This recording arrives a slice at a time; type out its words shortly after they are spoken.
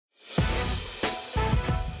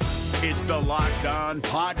It's the Locked On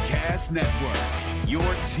Podcast Network, your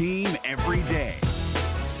team every day.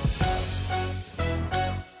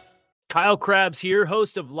 Kyle Krabs here,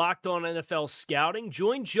 host of Locked On NFL Scouting.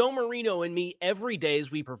 Join Joe Marino and me every day as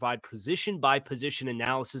we provide position-by-position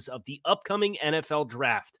analysis of the upcoming NFL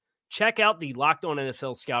Draft. Check out the Locked On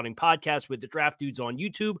NFL Scouting podcast with the Draft Dudes on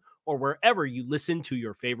YouTube or wherever you listen to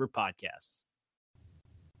your favorite podcasts.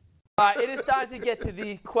 It is time to get to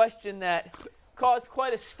the question that caused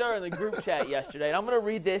quite a stir in the group chat yesterday. And I'm going to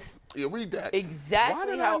read this. Yeah, read that. Exactly Why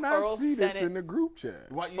did how I not Earl see sent this it. in the group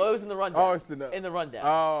chat? Well, it was in the rundown. Oh, it's in the rundown.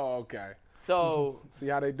 Oh, okay. So see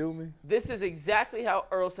how they do me? This is exactly how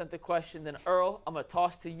Earl sent the question. Then, Earl, I'm going to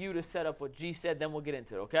toss to you to set up what G said. Then we'll get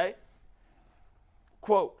into it, okay?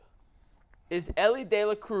 Quote, is Elly De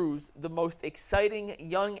La Cruz the most exciting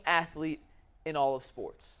young athlete in all of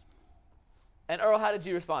sports? And, Earl, how did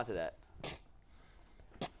you respond to that?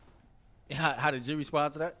 How did you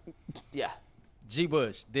respond to that? Yeah. G.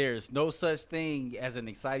 Bush, there's no such thing as an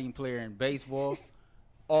exciting player in baseball.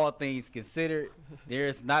 All things considered,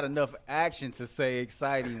 there's not enough action to say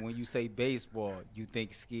exciting when you say baseball. You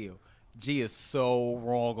think skill. G is so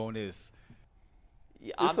wrong on this.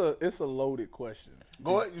 Yeah, it's a loaded question.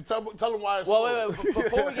 Go ahead. You tell them why it's wait.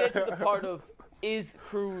 Before we get to the part of is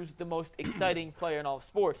Cruz the most exciting player in all of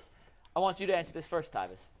sports, I want you to answer this first,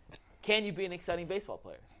 Tyvis. Can you be an exciting baseball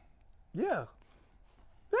player? Yeah.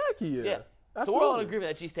 Heck yeah. Yeah. Absolutely. So we're all in agreement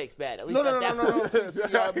that G's takes bad. At least No. See,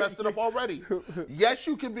 I messed it up already. Yes,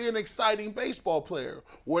 you can be an exciting baseball player.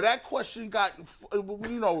 Where that question got,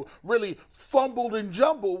 really fumbled and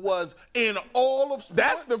jumbled was in all of sports.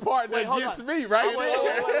 That's the part that gets me, right? Wait.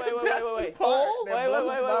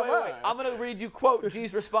 I'm going to read you, quote,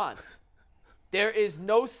 G's response. There is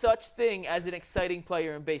no such thing as an exciting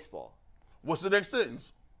player in baseball. What's the next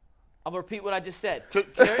sentence? I'm going to repeat what I just said.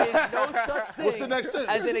 There is no such thing What's the next sentence?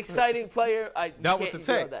 as an exciting player. That was the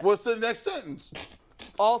text. What's the next sentence?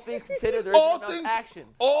 All things considered, there is enough action.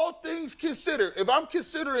 All things considered. If I'm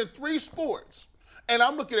considering 3 sports, and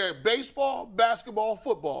I'm looking at baseball, basketball,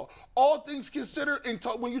 football, all things considered,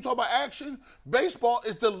 when you talk about action, baseball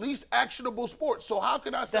is the least actionable sport. So how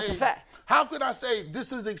can I say? That's a fact. How can I say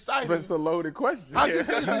this is exciting? But it's a loaded question. How can you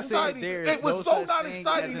say it's exciting? It was so not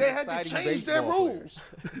exciting they had to change their rules.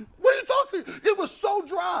 What are you talking? It was so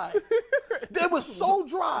dry. It was so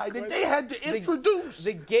dry that they had to introduce.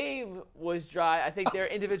 The game was dry. I think there are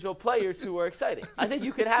individual players who were exciting. I think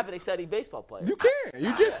you can have an exciting baseball player. You can.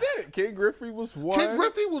 You just said it. Ken Griffey was one.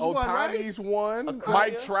 Ohtani's one.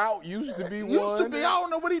 Mike Trout used to be one. Used to be. I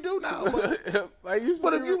don't know what he do now. That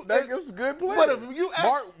was a good player. But if you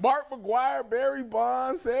ask, Mark McGwire, Barry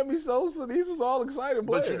Bonds, Sammy Sosa, these was all exciting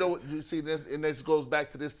players. But you know what? You see this, and this goes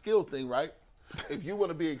back to this skill thing, right? If you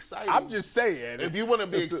want to be exciting, I'm just saying. If you want to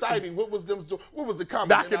be exciting, what was the comment?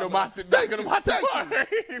 Knocking them out the park.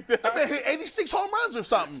 I mean, hit 86 home runs or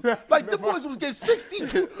something. Like the boys was getting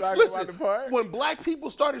 62. Listen, when black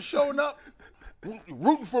people started showing up,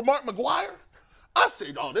 rooting for Mark McGwire, I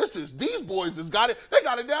said, these boys has got it. They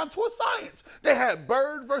got it down to a science. They had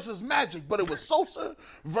Bird versus Magic, but it was Sosa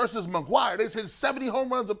versus McGwire. They hit 70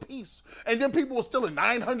 home runs apiece. And then people were still in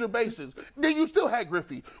 900 bases. Then you still had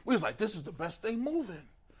Griffey. We was like, this is the best thing moving.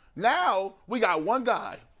 Now, we got one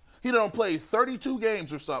guy. He done played 32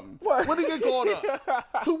 games or something. What? When did he get called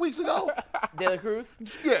up? 2 weeks ago? De La Cruz?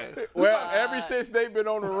 Yeah. Well, ever since they've been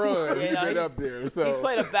on the run, he's been up there. So. He's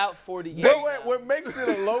played about 40 games. But what makes it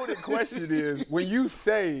a loaded question is when you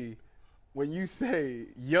say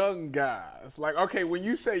young guys, like, okay, when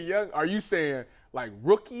you say young, are you saying like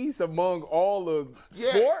rookies among all the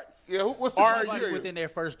sports? Yeah, what's the criteria? Within their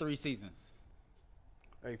first 3 seasons.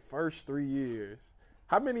 Like first 3 years.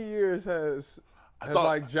 How many years has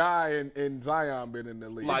Jai and Zion been in the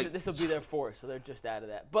league? This will be their 4th, so they're just out of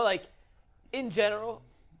that. But, like, in general,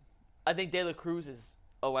 I think De La Cruz is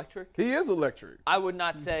electric. He is electric. I would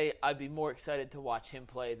not say I'd be more excited to watch him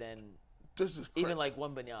play than This is crazy. Even like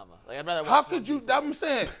Wembanyama. Like, I'd rather watch How could you? I'm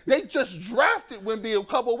saying they just drafted Wemby a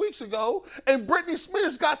couple of weeks ago, and Britney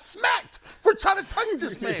Spears got smacked for trying to touch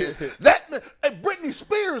this man. And Britney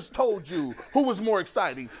Spears told you who was more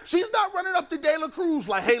exciting. She's not running up to De La Cruz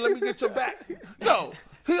like, "Hey, let me get your back." No.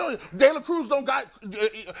 De La Cruz don't got.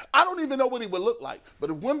 I don't even know what he would look like. But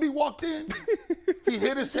if Wemby walked in, he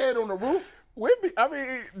hit his head on the roof. Wemby, I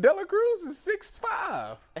mean, De La Cruz is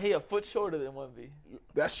 6'5". He a foot shorter than Wemby.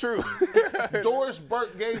 That's true. Doris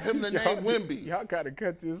Burke gave him the name Wemby. Y'all gotta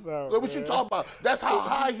cut this out. Look what you talking about. That's how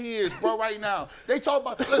high he is, bro, right now. They talk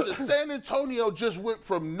about, listen, San Antonio just went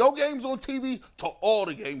from no games on TV to all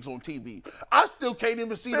the games on TV. I still can't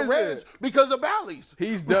even see the Reds because of Bally's.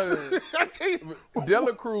 He's done. I can't. De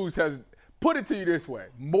La Cruz has put it to you this way.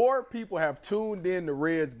 More people have tuned in to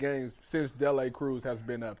Reds games since De La Cruz has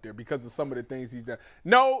been up there because of some of the things he's done.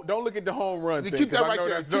 No, don't look at the home run thing. Keep that right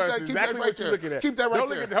there. That's exactly what you're looking at. Keep that right there. Don't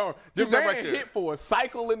look at the home. The man hit for a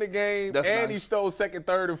cycle in the game, and he stole second,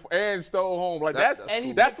 third, and stole home. Like that's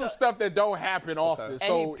some stuff that don't happen often. And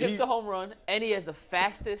So he picked a home run, and he has the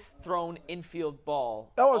fastest thrown infield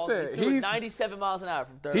ball. I'm saying he's 97 miles an hour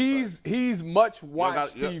from third. He's much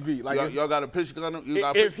watched TV. Like y'all got a pitch gun.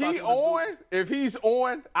 If he's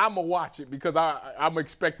on, I'ma watch it because I'm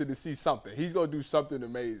expected to see something. He's gonna do something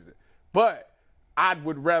amazing. But I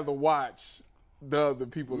would rather watch the other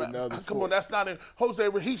people than the other sports. Come on, that's not Jose.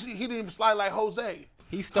 He didn't even slide like Jose.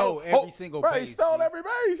 He stole every single base. He stole every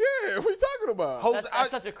base. Yeah, what are you talking about?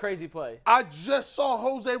 That's such a crazy play. I just saw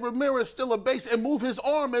Jose Ramirez steal a base and move his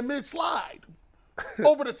arm in mid-slide.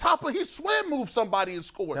 Over the top of his swim, move somebody and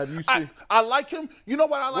score. Have you seen? I like him. You know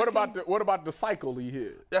what I like? What about the cycle he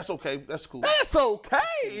hit? That's okay. That's cool. That's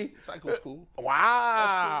okay. Cycle's cool.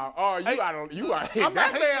 Wow. Cool. Oh,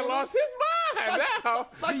 that man lost his mind now.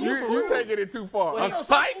 You taking it too far. A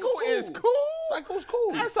cycle is cool. Cycle's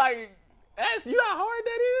cool. That's like you know how hard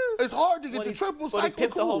that is. It's hard to get the triple cycle. When he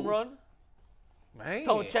pimped the home run. Man.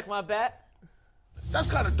 Told him check my bat. That's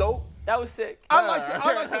kind of dope. That was sick.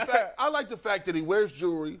 I like the fact that he wears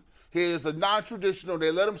jewelry. He is a non-traditional. They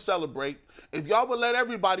let him celebrate. If y'all would let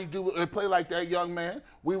everybody do it and play like that young man,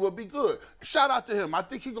 we would be good. Shout out to him. I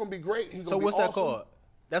think he's gonna be great. So what's that called?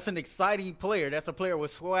 That's an exciting player. That's a player with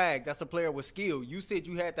swag. That's a player with skill. You said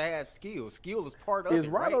you had to have skill. Skill is part of it. Is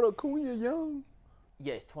Ronald Acuna young?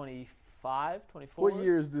 Yeah, he's 25, 24. What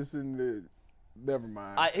year is this in the? Never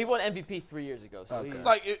mind. He won MVP 3 years ago. So okay.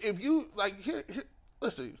 Like if you here,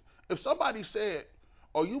 listen. If somebody said,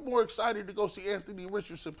 "Are you more excited to go see Anthony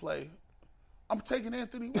Richardson play?" I'm taking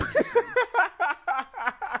Anthony Richardson.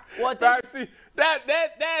 What? See,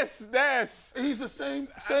 that's. He's the same.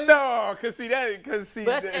 No,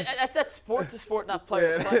 that's sport to sport, not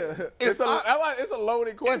player to player. It's a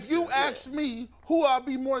loaded question. If you ask me who I'd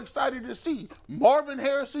be more excited to see, Marvin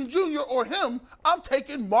Harrison Jr. or him, I'm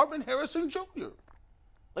taking Marvin Harrison Jr.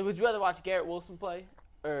 Like, would you rather watch Garrett Wilson play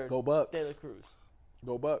or Go Bucks? De La Cruz?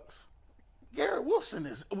 Go Bucks. Garrett Wilson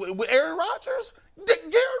is with Aaron Rodgers.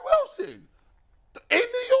 Garrett Wilson in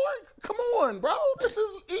New York. Come on, bro. This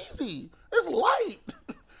is easy. It's light.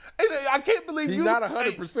 And I can't believe he's not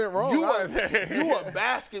 100% wrong. You a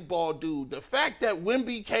basketball dude. The fact that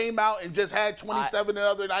Wemby came out and just had 27 the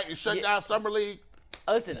other night and shut down Summer League.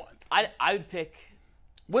 Listen, I would pick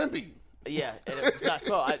Wemby. Yeah, it's not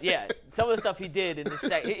cool. Some of the stuff he did in the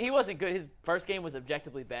second, he wasn't good. His first game was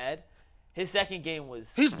objectively bad. His second game was.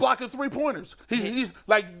 He's blocking 3-pointers.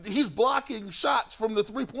 He's blocking shots from the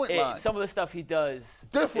 3-point line. Some of the stuff he does.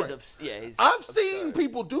 Different. I've seen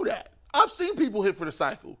people do that. I've seen people hit for the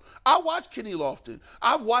cycle. I watch Kenny Lofton.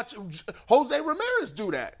 I've watched Jose Ramirez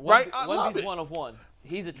do that. Right? I love it. 1 of 1.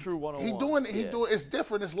 He's a true 1 of 1. He doing. It's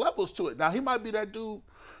different. It's levels to it. Now he might be that dude.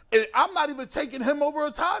 And I'm not even taking him over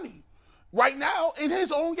Ohtani right now in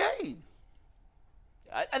his own game.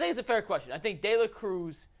 I think it's a fair question. I think De La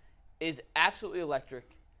Cruz is absolutely electric.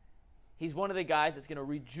 He's one of the guys that's going to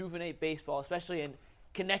rejuvenate baseball, especially and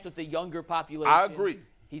connect with the younger population. I agree.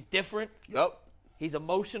 He's different. Yep. He's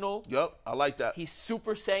emotional. Yep. I like that. He's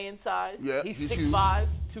Super Saiyan size. Yeah. He's 6'5",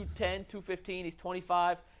 210, 215. He's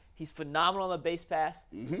 25. He's phenomenal on the base pass.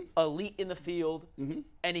 Mm-hmm. Elite in the field. Mm-hmm.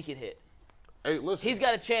 And he can hit. Hey, listen. He's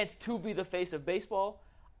got a chance to be the face of baseball.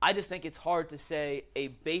 I just think it's hard to say a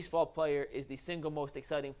baseball player is the single most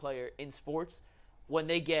exciting player in sports when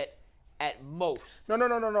they get at most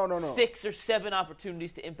No. 6 or 7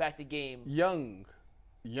 opportunities to impact a game. Young.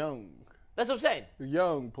 That's what I'm saying.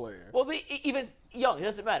 Young player. Well, even young, it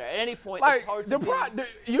doesn't matter. At any point, Like it's hard to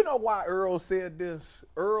you know why Earl said this?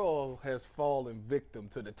 Earl has fallen victim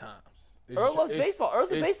to the times. Earl loves baseball.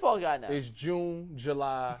 Earl's a baseball guy now. It's June,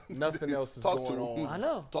 July. Nothing else is going on. I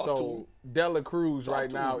know. So De La Cruz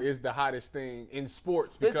now is the hottest thing in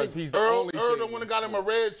sports because he's the only Earl thing. the one that got him a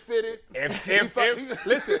Reds fitted. If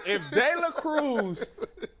De La Cruz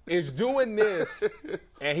is doing this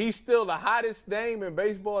and he's still the hottest name in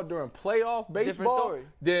baseball during playoff baseball,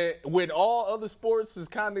 then when all other sports is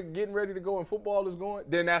kind of getting ready to go and football is going,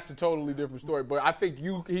 then that's a totally different story. But I think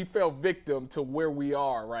he fell victim to where we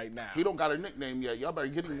are right now. He don't got a nickname yet. Y'all better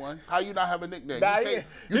get him one. How you not have a nickname?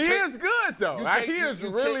 He is good though. He is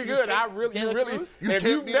really good. You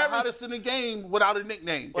can't be the hottest in the game without a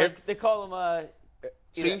nickname. Well, they call him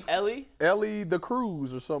See? Elly De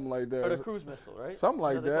Cruz or something like that. Or the cruise missile, right? Something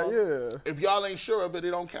like that, yeah. If y'all ain't sure of it,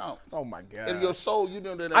 it don't count. Oh, my God. In your soul, you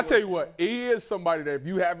know that. I tell you what, he is somebody that if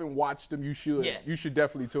you haven't watched him, you should. Yeah. You should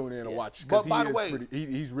definitely tune in and watch. But by the way,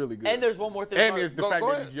 he's really good. And there's one more thing. And there's the fact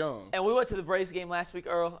that he's young. And we went to the Braves game last week,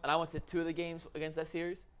 Earl, and I went to 2 of the games against that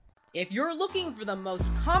series. If you're looking for the most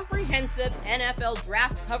comprehensive NFL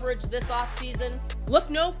draft coverage this offseason, look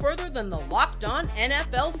no further than the Locked On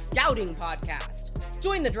NFL Scouting Podcast.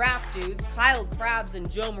 Join the draft dudes, Kyle Krabs and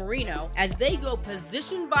Joe Marino, as they go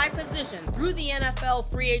position by position through the NFL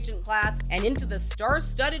free agent class and into the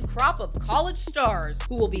star-studded crop of college stars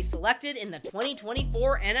who will be selected in the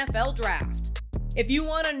 2024 NFL Draft. If you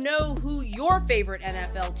want to know who your favorite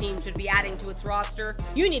NFL team should be adding to its roster,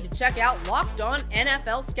 you need to check out Locked On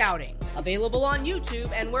NFL Scouting, available on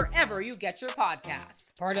YouTube and wherever you get your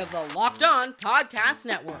podcasts. Part of the Locked On Podcast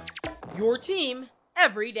Network, your team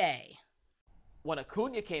every day. When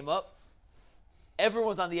Acuna came up, everyone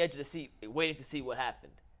was on the edge of the seat waiting to see what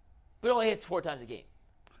happened. But it only hits 4 times a game.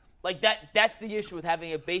 Like, that's the issue with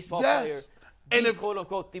having a baseball player and be,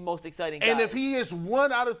 quote-unquote, the most exciting guy. And if he is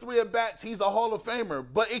 1 out of 3 at-bats, he's a Hall of Famer.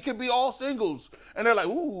 But it could be all singles. And they're like,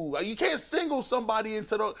 ooh, you can't single somebody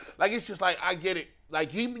into the – like, it's just like, I get it.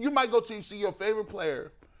 Like, you might go to see your favorite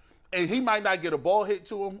player, and he might not get a ball hit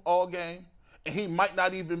to him all game, and he might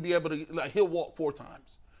not even be able to – like, he'll walk 4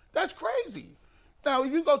 times. That's crazy. Now,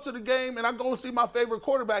 if you go to the game and I go and see my favorite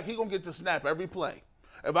quarterback, he going to get to snap every play.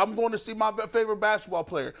 If I'm going to see my favorite basketball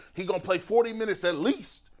player, he going to play 40 minutes at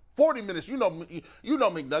least. 40 minutes, you know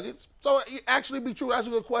McNuggets. So it actually be true. That's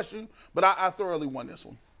a good question, but I thoroughly won this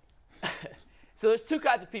one. So there's 2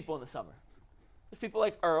 kinds of people in the summer. There's people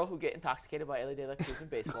like Earl who get intoxicated by Elly De La Cruz in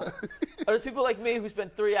baseball. Or there's people like me who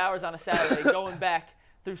spend 3 hours on a Saturday going back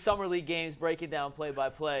through summer league games, breaking down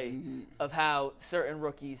play-by-play of how certain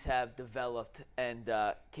rookies have developed and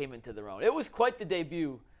came into their own. It was quite the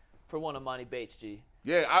debut for one of Monty Bates, G.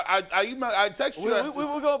 Yeah, I texted you. We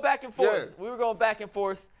were going back and forth. Yeah. We were going back and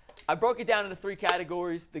forth. I broke it down into 3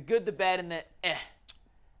 categories: the good, the bad, and the eh.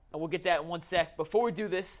 And we'll get that in 1 sec. Before we do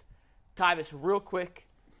this, Tyvis, real quick,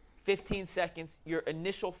 15 seconds, your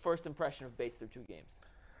initial first impression of Bates through 2 games.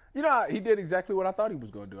 You know, he did exactly what I thought he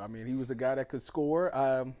was going to do. I mean, he was a guy that could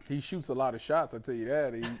score. He shoots a lot of shots, I'll tell you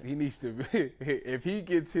that. He needs to – if he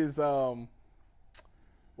gets his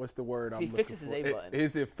what's the word I'm looking for? He fixes his A button.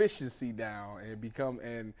 His efficiency down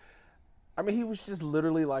and I mean, he was just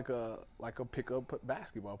literally like a pickup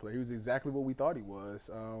basketball player. He was exactly what we thought he was.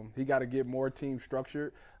 He got to get more team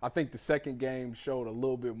structured. I think the second game showed a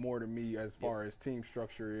little bit more to me as far as team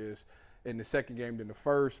structure is in the second game than the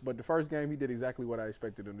first. But the first game, he did exactly what I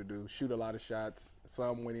expected him to do. Shoot a lot of shots.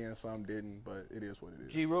 Some went in, some didn't, but it is what it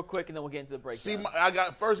is. G, real quick, and then we'll get into the breakdown. I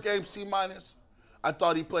got first game C-. I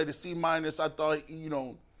thought he played a C-. I thought,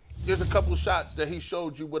 there's a couple shots that he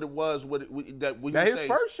showed you what it was. His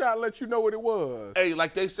first shot let you know what it was. Hey,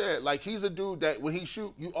 like they said, like he's a dude that when he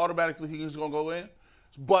shoot, you automatically think he's gonna go in.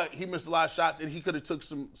 But he missed a lot of shots, and he could have took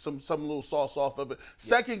some little sauce off of it. Yeah.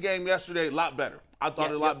 Second game yesterday, a lot better. I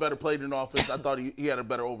thought a lot better played in offense. I thought he had a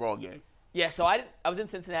better overall game. Yeah, so I was in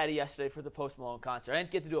Cincinnati yesterday for the Post Malone concert. I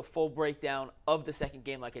didn't get to do a full breakdown of the second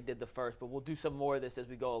game like I did the first, but we'll do some more of this as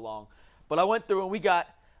we go along. But I went through and we got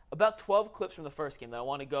about 12 clips from the first game that I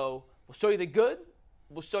want to go. We'll show you the good,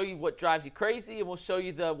 we'll show you what drives you crazy, and we'll show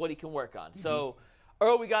you what he can work on. So,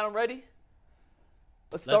 Earl, we got him ready?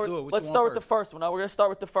 Let's start with the first one. Now we're going to start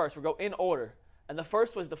with the first. We'll go in order. And the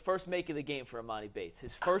first was the first make of the game for Amani Bates.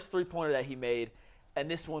 His first three-pointer that he made,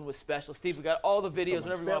 and this one was special. Steve, we got all the videos.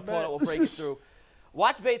 Whenever you want to pull it, we'll break it through.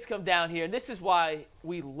 Watch Bates come down here, and this is why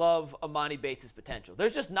we love Amani Bates' potential.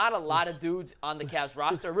 There's just not a lot of dudes on the Cavs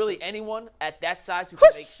roster, really anyone at that size who can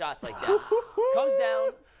make shots like that. Comes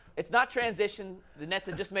down. It's not transition. The Nets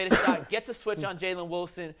have just made a shot. Gets a switch on Jalen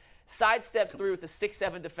Wilson. Sidestep through with a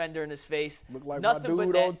 6'7" defender in his face. Look like Nothing my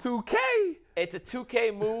dude on 2K. It's a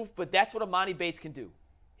 2K move, but that's what Amani Bates can do.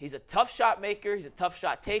 He's a tough shot maker. He's a tough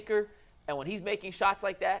shot taker. And when he's making shots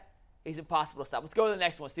like that, he's impossible to stop. Let's go to the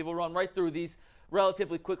next one, Steve. We'll run right through these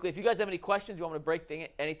relatively quickly. If you guys have any questions, you want me to break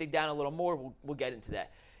anything down a little more, we'll get into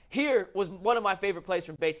that. Here was one of my favorite plays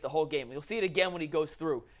from Bates the whole game. You'll see it again when he goes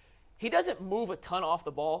through. He doesn't move a ton off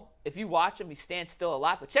the ball. If you watch him, he stands still a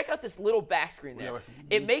lot. But check out this little back screen there.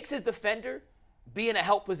 It makes his defender be in a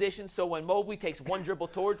help position, so when Mobley takes one dribble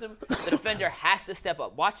towards him, the defender has to step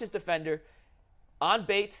up. Watch his defender on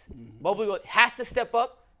Bates. Mobley has to step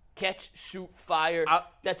up, catch, shoot, fire.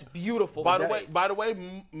 That's beautiful. By the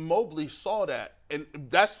way, Mobley saw that, and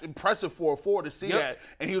that's impressive for a forward to see that.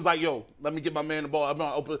 And he was like, "Yo, let me get my man the ball. I'm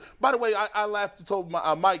gonna open." By the way, I laughed and told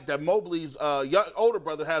Mike that Mobley's older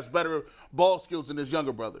brother has better ball skills than his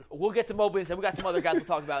younger brother. We'll get to Mobley, and we got some other guys we'll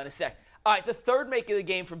talk about in a sec. All right, the third make of the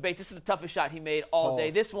game from Bates. This is the toughest shot he made all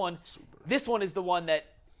day. This one is the one that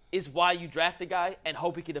is why you draft a guy and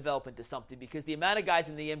hope he can develop into something, because the amount of guys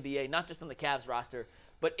in the NBA, not just on the Cavs roster,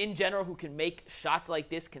 but in general who can make shots like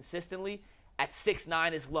this consistently at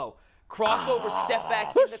 6'9" is low. Crossover, step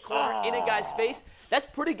back in the corner, in a guy's face. That's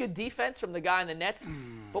pretty good defense from the guy in the Nets.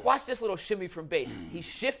 But watch this little shimmy from Bates. He's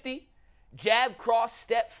shifty, jab, cross,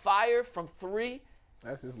 step, fire from 3.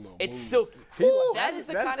 That's his little It's move. silky. That is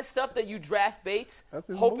the kind of stuff that you draft Bates,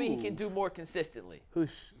 hoping he move. can do more consistently.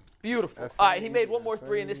 Hush. Beautiful. All right, he made one more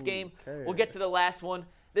 3 in this game. We'll get to the last one.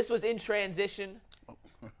 This was in transition.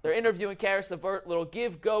 They're interviewing Karis LeVert. Little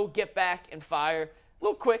give, go, get back, and fire. A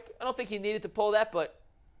little quick. I don't think he needed to pull that, but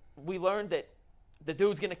we learned that the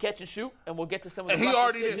dude's going to catch and shoot, and we'll get to some of the And he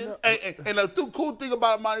already decisions. did. And the cool thing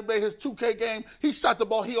about Imani Bay, his 2K game, he shot the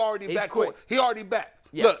ball. He already back quick. court. He already back.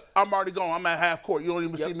 Yep. Look, I'm already going. I'm at half court. You don't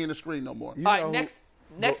even see me in the screen no more. All right,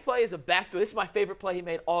 next play is a backdoor. This is my favorite play he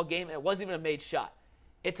made all game, and it wasn't even a made shot.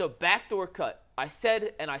 It's a backdoor cut. I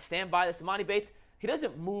said, and I stand by this, Imani Bates, he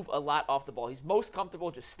doesn't move a lot off the ball. He's most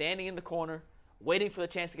comfortable just standing in the corner, waiting for the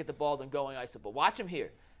chance to get the ball, then going iso. But watch him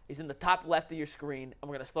here. He's in the top left of your screen, and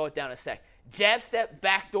we're going to slow it down in a sec. Jab step,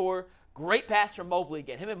 backdoor, great pass from Mobley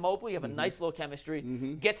again. Him and Mobley have a nice little chemistry.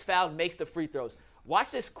 Gets fouled, makes the free throws.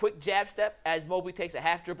 Watch this quick jab step as Mobley takes a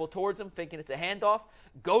half dribble towards him, thinking it's a handoff,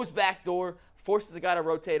 goes backdoor, forces the guy to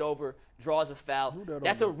rotate over, draws a foul.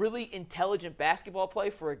 That's a really intelligent basketball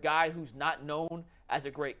play for a guy who's not known as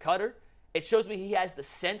a great cutter. It shows me he has the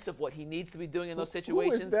sense of what he needs to be doing in those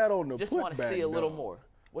situations. Who is that on the Just want to see a little more.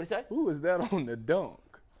 What did he say? Who is that on the dunk?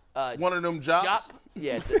 One of them jobs?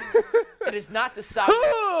 Yes. It is not the side.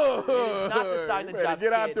 It is not the side of the job.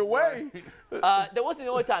 Get out the way. That wasn't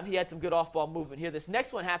the only time he had some good off-ball movement here. This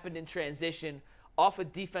next one happened in transition off a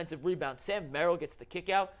defensive rebound. Sam Merrill gets the kick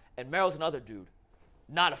out, and Merrill's another dude.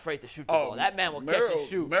 Not afraid to shoot the ball. That man will catch and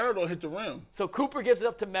shoot. Merrill don't hit the rim. So Cooper gives it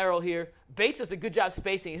up to Merrill here. Bates does a good job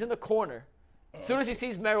spacing. He's in the corner. As soon as he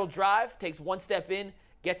sees Merrill drive, takes one step in,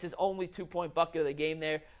 gets his only 2-point bucket of the game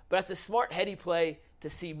there. But it's a smart, heady play to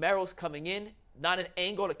see Merrill's coming in. Not an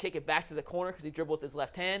angle to kick it back to the corner because he dribbled with his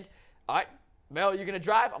left hand. All right, Merrill, you're going to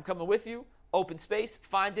drive. I'm coming with you. Open space.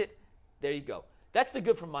 Find it. There you go. That's the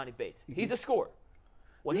good from Imani Bates. He's a scorer.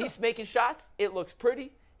 When he's making shots, it looks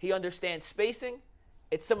pretty. He understands spacing.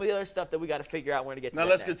 It's some of the other stuff that we got to figure out when to get to. Now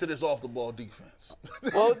let's get to this off-the-ball defense.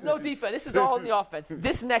 Well, it's no defense. This is all in the offense.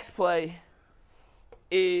 This next play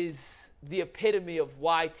is the epitome of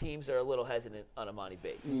why teams are a little hesitant on Imani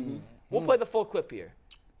Bates. We'll play the full clip here.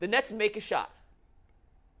 The Nets make a shot.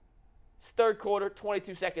 It's third quarter,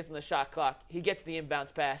 22 seconds on the shot clock. He gets the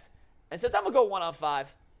inbounds pass and says, I'm going to go 1-on-5.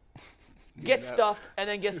 Gets stuffed, and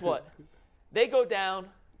then guess what? They go down.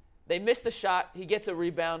 They miss the shot. He gets a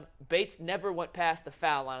rebound. Bates never went past the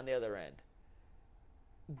foul line on the other end.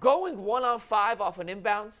 Going 1-on-5 off an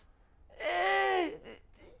inbounds,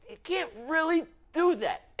 you can't really do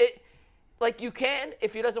that. Like you can,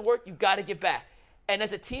 if it doesn't work, you got to get back. And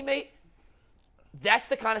as a teammate, that's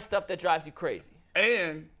the kind of stuff that drives you crazy.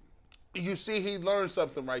 And you see he learned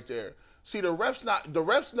something right there. See, the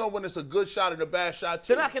refs know when it's a good shot and a bad shot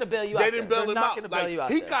too. They're not going to bail you out. They didn't bail him out. They're not going to bail you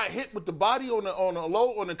out. He got hit with the body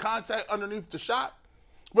on the contact underneath the shot.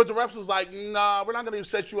 But the refs was like, nah, we're not going to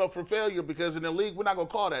set you up for failure because in the league, we're not going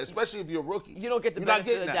to call that, especially if you're a rookie. You don't get the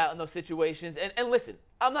benefit of the doubt in those situations. And listen,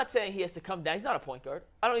 I'm not saying he has to come down. He's not a point guard.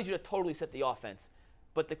 I don't need you to totally set the offense.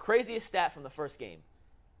 But the craziest stat from the first game,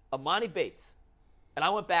 Imani Bates, and I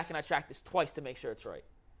went back and I tracked this twice to make sure it's right.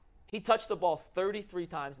 He touched the ball 33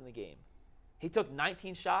 times in the game. He took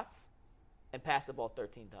 19 shots and passed the ball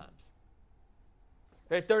 13 times.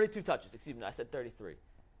 32 touches, excuse me. I said 33.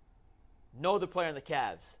 No other player in the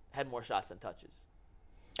Cavs had more shots than touches.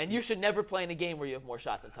 And you should never play in a game where you have more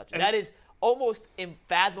shots than touches. That is almost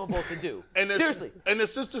unfathomable to do. Seriously. And the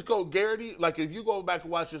assistant coach, Garrity, like if you go back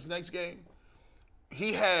and watch this next game,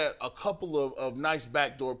 he had a couple of nice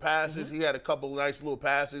backdoor passes. He had a couple of nice little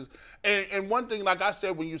passes. And one thing, like I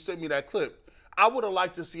said when you sent me that clip, I would have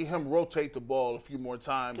liked to see him rotate the ball a few more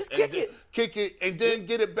times. Just kick it, and then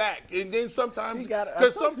get it back. And then sometimes,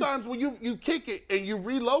 because sometimes when you kick it and you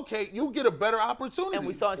relocate, you get a better opportunity. And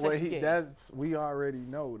we saw in second game. We already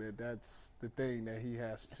know that's the thing that he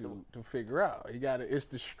has to figure out. It's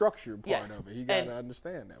the structure part of it. He got to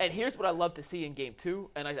understand that. And here's what I love to see in game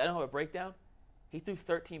 2, and I don't have a breakdown. He threw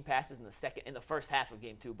 13 passes in the first half of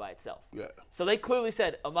game 2 by itself. Yeah. So they clearly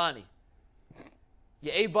said, Amani,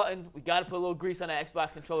 your A button, we got to put a little grease on that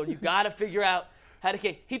Xbox controller. You got to figure out how to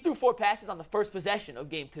kick. He threw 4 passes on the first possession of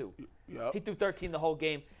game 2. Yep. He threw 13 the whole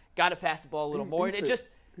game. Got to pass the ball a little more. And it just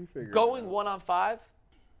going 1-on-5,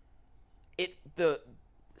 the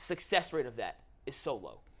success rate of that is so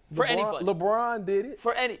low. For anybody. LeBron did it.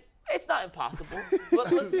 It's not impossible.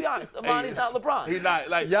 But let's be honest. Amani's not LeBron. He's not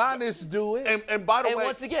like Giannis do it. And by the way,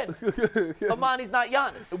 once again, Amani's not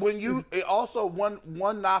Giannis. when also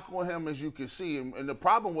one knock on him, as you can see, and the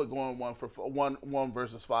problem with going 1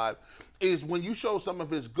 versus 5 is when you show some of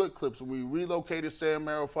his good clips. When we relocated, Sam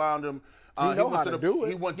Merrill found him. He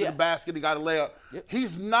went to the basket. He got a layup. Yep.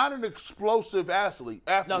 He's not an explosive athlete.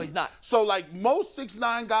 No, he's not. So like most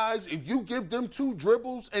 6'9" guys, if you give them 2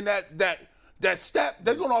 dribbles and that step,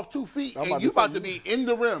 they're going off 2 feet, and you about to be in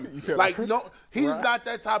the rim. Like no, he's not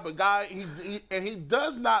that type of guy. He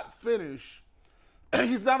does not finish.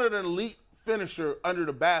 He's not an elite finisher under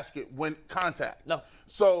the basket when contact. No.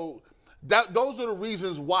 So those are the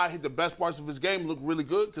reasons why the best parts of his game look really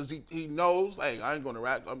good, because he knows, hey, I ain't going to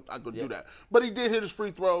rack. I'm going to do that. But he did hit his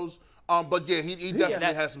free throws. But yeah, he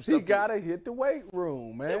definitely has some stuff. He gotta hit the weight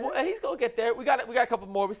room, man. And he's gonna get there. We got a couple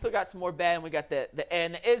more. We still got some more bad, and we got the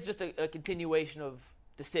end. It's just a continuation of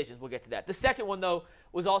decisions. We'll get to that. The second one though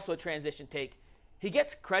was also a transition take. He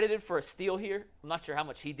gets credited for a steal here. I'm not sure how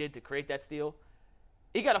much he did to create that steal.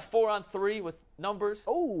 He got a 4-on-3 with numbers.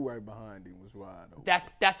 Oh, right behind him was wide open.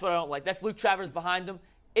 That's what I don't like. That's Luke Travers behind him.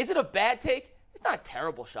 Is it a bad take? It's not a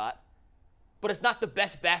terrible shot, but it's not the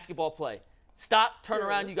best basketball play. Stop, turn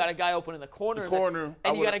around, you got a guy open in the corner.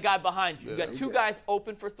 And you got a guy behind you. You got 2 guys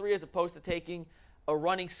open for 3 as opposed to taking a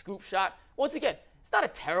running scoop shot. Once again, it's not a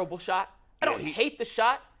terrible shot. I don't hate the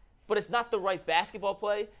shot, but it's not the right basketball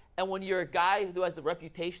play. And when you're a guy who has the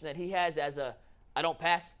reputation that he has as I don't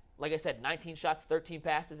pass, like I said, 19 shots, 13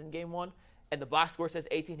 passes in game 1, and the box score says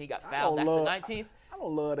 18, he got fouled. That's the 19th. I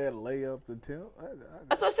don't love that layup attempt.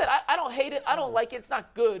 That's what I said. I don't hate it. I don't like it. It's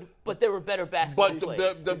not good, but there were better basketball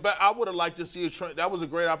plays. But I would have liked to see that was a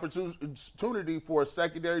great opportunity for a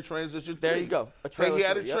secondary transition. There you go. A trailer. He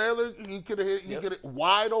had a trailer. He could have hit. He could have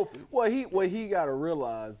wide open. What he got to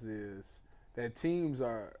realize is that teams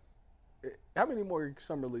are. How many more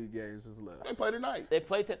summer league games is left? They play tonight. They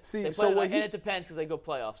play tonight, and it depends because they go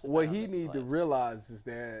playoffs. What he need to realize is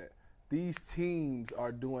that these teams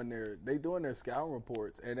are doing their scouting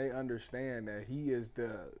reports, and they understand that he is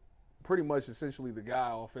pretty much essentially the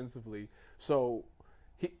guy offensively. So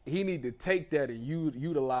he need to take that and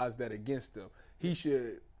utilize that against him. He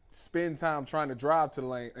should spend time trying to drive to the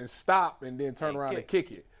lane and stop and then turn around and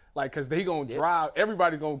kick it. Like, because he going to drive.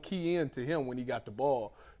 Everybody's going to key in to him when he got the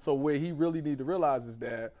ball. So what he really need to realize is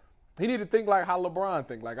that he need to think like how LeBron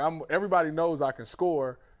think. Like, everybody knows I can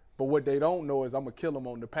score, but what they don't know is I'm going to kill them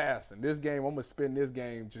on the pass. And this game, I'm going to spend this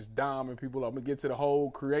game just doming people up. I'm going to get to the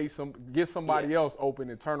hole, get somebody else open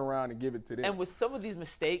and turn around and give it to them. And with some of these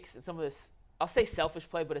mistakes and some of this, I'll say selfish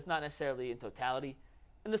play, but it's not necessarily in totality.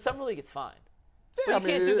 In the Summer League, it's fine. Yeah, you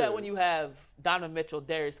can't do that when you have Donovan Mitchell,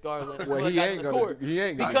 Darius Garland, well, he ain't on the court.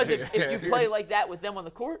 Because if you play like that with them on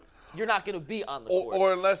the court, you're not going to be on the court.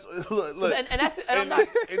 Or unless, look, so,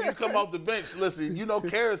 and you come off the bench, listen, you know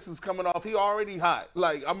Karras is coming off. He already hot.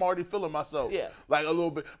 Like, I'm already feeling myself. Yeah. Like, a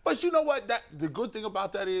little bit. But you know what? The good thing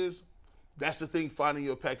about that is, that's the thing, finding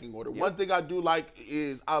your pecking order. Yep. One thing I do like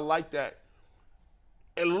is, I like that.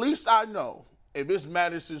 At least I know, if it's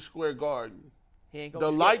Madison Square Garden,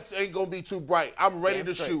 the lights ain't going to be too bright. I'm ready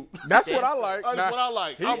to shoot. That's what I like. That's what I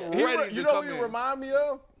like. I'm ready to You know who you remind me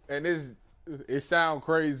of? And it sounds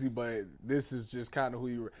crazy, but this is just kind of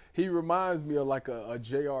who he reminds me of, like a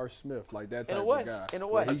J.R. Smith, like that type of guy. In a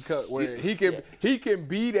way. He can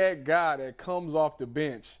be that guy that comes off the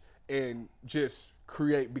bench and just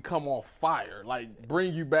become on fire, like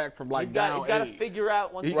bring you back from like down. He's got to figure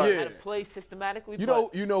out once how to play systematically. You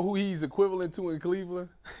know who he's equivalent to in Cleveland?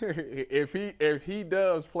 if he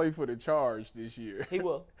does play for the Charge this year, he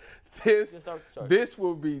will. This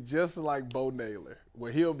will be just like Bo Naylor,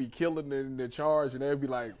 where he'll be killing in the Charge, and they'll be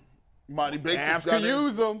like, Monty Bates Cavs could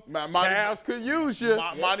use him. Cavs could use you.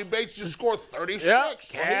 Monty Bates just scored 36.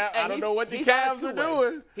 Yep. I don't know what the Cavs are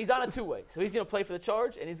doing. He's on a two-way. So he's going to play for the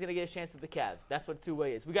Charge, and he's going to get a chance with the Cavs. That's what a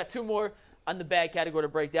two-way is. We got 2 more on the bad category to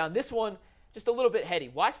break down. This one, just a little bit heady.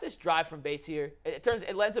 Watch this drive from Bates here. It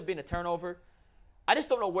ends up being a turnover. I just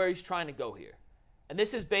don't know where he's trying to go here. And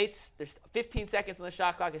this is Bates. There's 15 seconds on the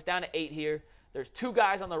shot clock. It's down to 8 here. There's 2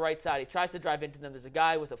 guys on the right side. He tries to drive into them. There's a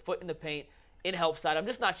guy with a foot in the paint. In help side. I'm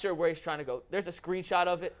just not sure where he's trying to go. There's a screenshot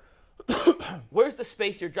of it. Where's the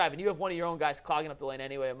space you're driving? You have one of your own guys clogging up the lane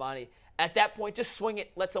anyway, Amani. At that point, just swing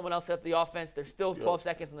it, let someone else set up the offense. There's still 12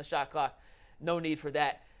 seconds on the shot clock. No need for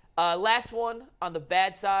that. Last one on the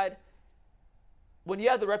bad side. When you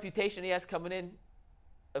have the reputation he has coming in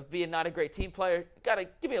of being not a great team player, you got to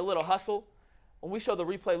give me a little hustle. When we show the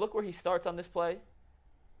replay, look where he starts on this play,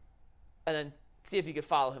 and then see if you can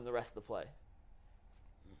follow him the rest of the play.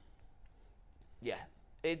 Yeah,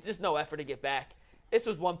 it's just no effort to get back. This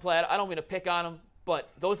was one play. I don't mean to pick on him,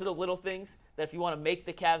 but those are the little things that if you want to make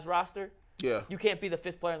the Cavs roster, you can't be the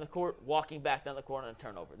fifth player on the court walking back down the court on a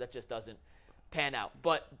turnover. That just doesn't pan out.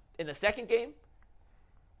 But in the second game,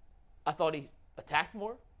 I thought he attacked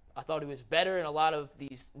more. I thought he was better in a lot of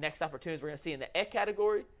these next opportunities we're going to see in the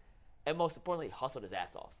category. And most importantly, he hustled his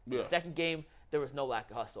ass off. In the second game, there was no lack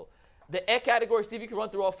of hustle. The category, Steve, you can run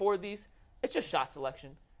through all four of these. It's just shot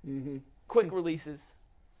selection. Quick releases.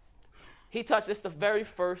 He touched this the very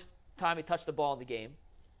first time he touched the ball in the game.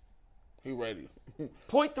 He ready.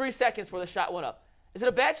 0.3 seconds before the shot went up. Is it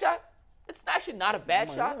a bad shot? It's actually not a bad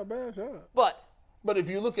shot. Not a bad shot. But if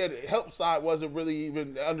you look at it, help side wasn't really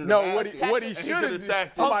even under the basket. what he should have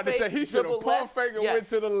done. I'm about to say he should have pump fake and went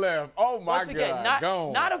to the left. Oh my once again,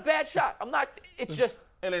 God, not a bad shot. It's just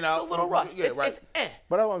in and out. It's a little rough. Yeah, it's But that's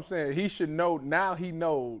what I'm saying. He should know now. He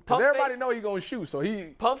knows because everybody know he's gonna shoot. So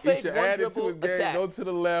he should add it to his game. Attack. Go to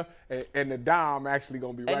the left, and the dime actually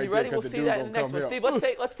gonna be right there. And you ready? We'll the see dude's that in the next one. help.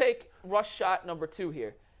 Steve, let's take rush shot number 2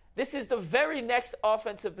 here. This is the very next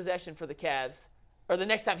offensive possession for the Cavs, or the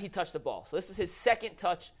next time he touched the ball. So this is his second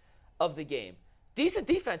touch of the game. Decent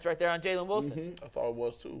defense right there on Jalen Wilson. I thought it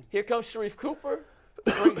was too. Here comes Sharif Cooper,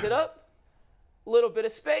 brings it up. Little bit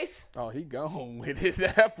of space. Oh, he gone with it.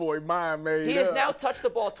 That boy mind made He has now touched the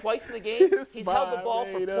ball twice in the game. He's held the ball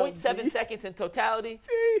for 0.7 seconds in totality,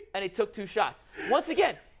 and he took 2 shots. Once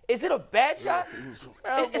again, is it a bad shot?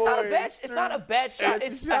 It's not a bad shot.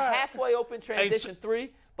 It's a halfway open transition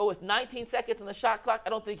 3. But with 19 seconds on the shot clock, I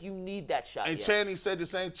don't think you need that shot And yet. Channing said the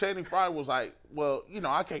same. Channing Frye was like, well,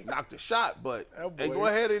 I can't knock the shot, but hey, go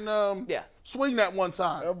ahead and swing that one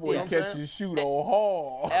time. That boy catch and shoot on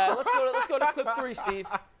Hall. Let's go to clip 3, Steve.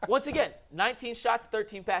 Once again, 19 shots,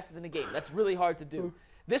 13 passes in a game. That's really hard to do.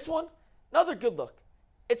 This one, another good look.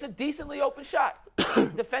 It's a decently open shot.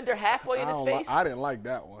 Defender halfway in his face. I didn't like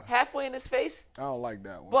that one. Halfway in his face. I don't like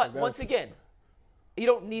that one. But once again, you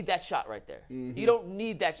don't need that shot right there. You don't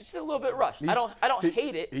need that. Just a little bit rushed. I don't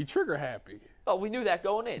hate it. He trigger happy. Oh, we knew that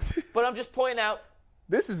going in. But I'm just pointing out.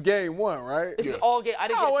 This is game 1, right? This is all game. I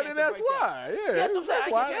didn't get a chance to that's break why. down. Yeah, That's what I'm saying. I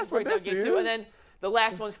didn't get a chance to break down game 2. And then then the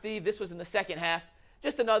last one, Steve, this was in the second half.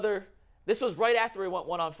 Just another. This was right after he went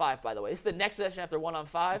 1-on-5, by the way. This is the next possession after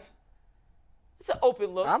 1-on-5. It's an open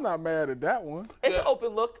look. I'm not mad at that one. It's an open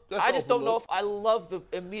look. I just don't know look. if I love the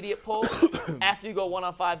immediate pull after you go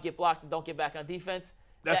 1-on-5, get blocked, and don't get back on defense.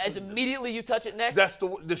 As immediately you touch it next. That's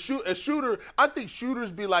the shooter. I think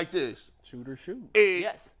shooters be like this. Shooter shoot.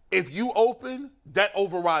 Yes. If you open, that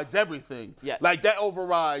overrides everything. Yes. Like that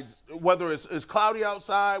overrides whether it's cloudy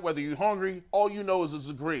outside, whether you're hungry. All you know is it's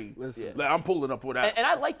a green. Listen. Like, I'm pulling up with that. And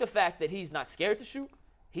I like the fact that he's not scared to shoot.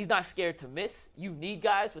 He's not scared to miss. You need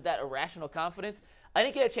guys with that irrational confidence. I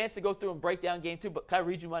didn't get a chance to go through and break down game 2, but can I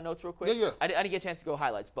read you my notes real quick? Yeah. I didn't get a chance to go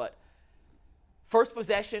highlights, but first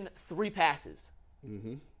possession, 3 passes.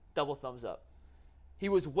 Double thumbs up. He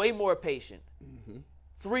was way more patient.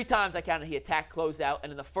 3 times I counted he attacked closeout,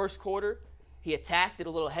 and in the first quarter, he attacked, did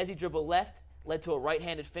a little hezzy dribble left, led to a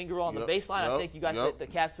right-handed finger roll on the baseline. I think you guys said the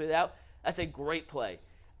Cavs tweeted out. That's a great play.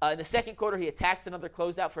 In the second quarter, he attacked another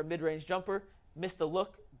closeout for a mid-range jumper, missed a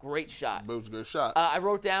look, great shot. But it was a good shot. I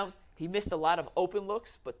wrote down he missed a lot of open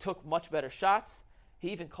looks, but took much better shots. He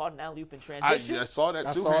even caught an alley-oop in transition. I saw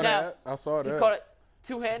that too. I saw that. He caught it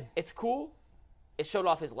two-hand. It's cool. It showed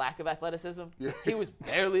off his lack of athleticism. He was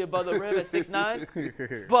barely above the rim at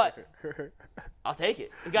 6'9", but I'll take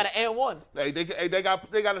it. He got an and 1. Hey, they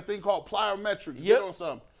got a thing called plyometrics. Get on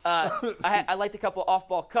something. I liked a couple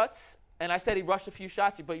off-ball cuts, and I said he rushed a few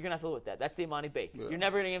shots, but you're going to have to live with that. That's the Imani Bates. You're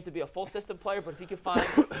never going to get him to be a full-system player, but if he can find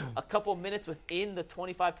a couple minutes within the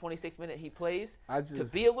 25, 26-minute he plays to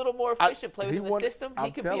be a little more efficient, play within the system,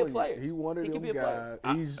 he could be a player. He wanted he them be a guys.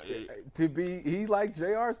 player. He's like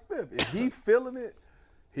J.R. Smith. If he feeling it,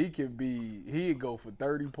 he'd go for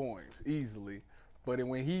 30 points easily. But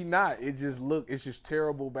when he not, it's just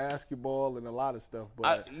terrible basketball and a lot of stuff.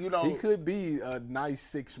 But he could be a nice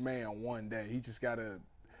 6-man one day. He just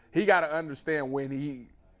he gotta understand when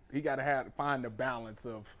he gotta find the balance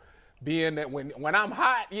of being that when I'm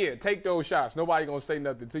hot, take those shots. Nobody gonna say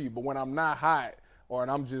nothing to you. But when I'm not hot or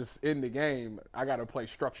I'm just in the game, I gotta play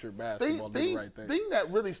structured basketball, do the right thing. Thing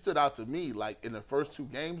that really stood out to me, like in the first 2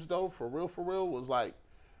 games though, for real, was like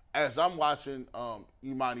as I'm watching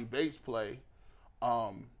Imani Bates play,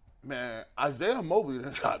 man, Isaiah Mobley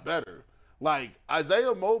got better. Like,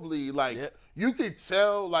 Isaiah Mobley, like, you could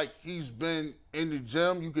tell, like, he's been in the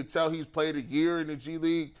gym. You could tell he's played a year in the G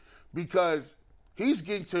League because he's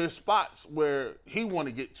getting to his spots where he want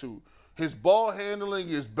to get to. His ball handling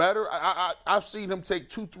is better. I've seen him take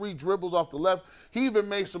 2-3 dribbles off the left. He even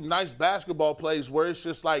made some nice basketball plays where it's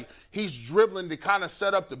just like he's dribbling to kind of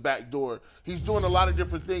set up the back door. He's doing a lot of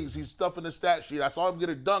different things. He's stuffing the stat sheet. I saw him get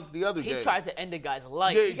a dunk the other day. He tried to end a guy's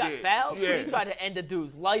life. Yeah, he got fouled. Yeah. He tried to end a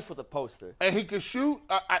dude's life with a poster. And he could shoot.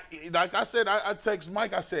 Like I said, I text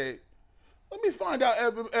Mike. I said, let me find out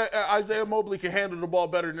Isaiah Mobley can handle the ball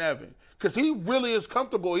better than Evan. Because he really is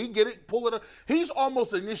comfortable. He get it, pull it up. He's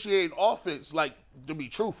almost initiating offense, like, to be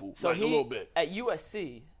truthful, so like a little bit. At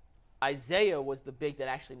USC, Isaiah was the big that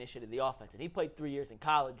actually initiated the offense. And he played 3 years in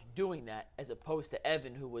college doing that as opposed to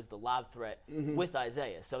Evan, who was the lob threat with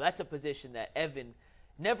Isaiah. So that's a position that Evan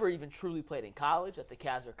never even truly played in college, that the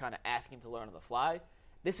Cavs are kind of asking him to learn on the fly.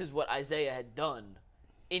 This is what Isaiah had done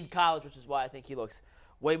in college, which is why I think he looks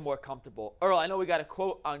way more comfortable. Earl, I know we got a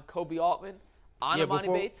quote on Kobe Altman on Imani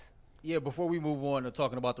Bates. Yeah, before we move on to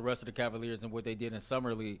talking about the rest of the Cavaliers and what they did in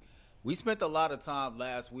Summer League, we spent a lot of time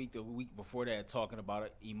last week, the week before that, talking about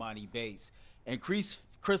Imani Bates. And Chris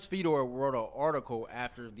Fedor wrote an article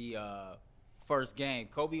after the first game.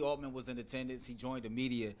 Kobe Altman was in attendance. He joined the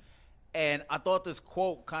media. And I thought this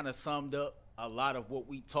quote kind of summed up a lot of what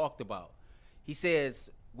we talked about. He says,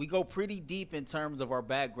 we go pretty deep in terms of our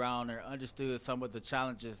background and understood some of the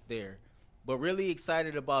challenges there, but really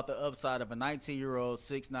excited about the upside of a 19-year-old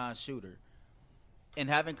 6'9" shooter. And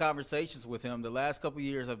having conversations with him, the last couple of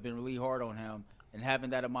years have been really hard on him, and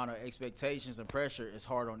having that amount of expectations and pressure is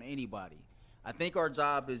hard on anybody. I think our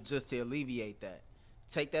job is just to alleviate that.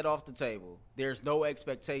 Take that off the table. There's no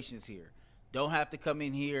expectations here. Don't have to come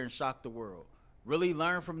in here and shock the world. Really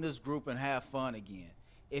learn from this group and have fun again.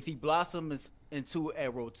 If he blossoms into a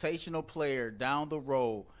rotational player down the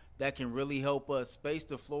road that can really help us space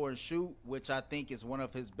the floor and shoot, which I think is one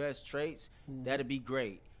of his best traits, that'd be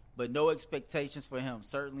great. But no expectations for him.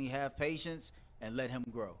 Certainly have patience and let him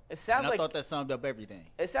grow. I thought that summed up everything.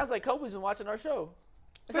 It sounds like Kobe's been watching our show.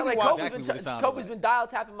 It sounds like Kobe's been dial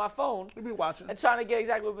tapping my phone. He'll be watching. And trying to get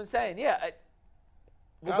exactly what we've been saying. Yeah.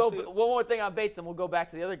 We'll go one more thing on Bates, and we'll go back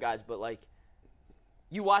to the other guys. But, like,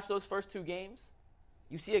 you watch those first two games,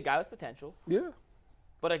 you see a guy with potential. Yeah.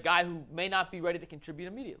 But a guy who may not be ready to contribute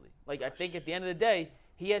immediately. Like, I think at the end of the day,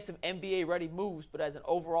 he has some NBA-ready moves, but as an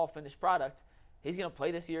overall finished product, he's going to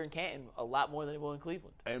play this year in Canton a lot more than he will in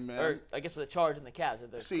Cleveland. Hey, man. Or, I guess, with the Charge and the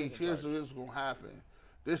Cavs. See, here's what's going to happen.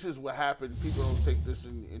 This is what happened. People don't take this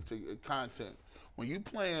into content. When you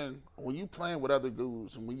playing with other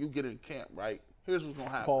dudes and when you get in camp, right, here's what's going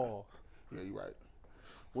to happen. Pause. Yeah, you're right.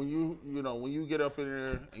 When you get up in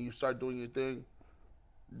there and you start doing your thing,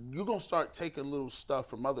 you're going to start taking little stuff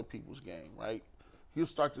from other people's game, right? You'll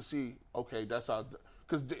start to see, okay, that's how –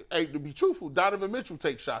 because, hey, to be truthful, Donovan Mitchell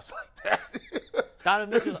takes shots like that.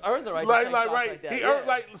 Donovan Mitchell's earned the right to take shots like that. He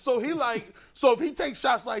earned, so if he takes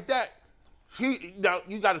shots like that, now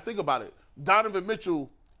you got to think about it. Donovan Mitchell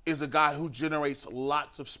is a guy who generates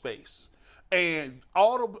lots of space. And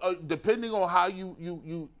depending on how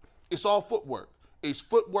you it's all footwork. It's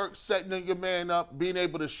footwork, setting your man up, being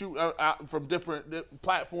able to shoot out from different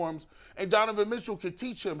platforms. And Donovan Mitchell can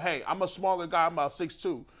teach him, hey, I'm a smaller guy, I'm about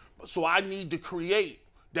 6'2", so I need to create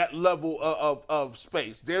that level of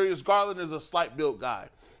space. Darius Garland is a slight built guy.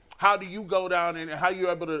 How do you go down and how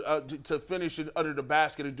you're able to finish it under the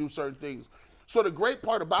basket and do certain things? So the great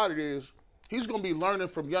part about it is he's going to be learning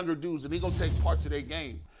from younger dudes, and he's going to take parts of their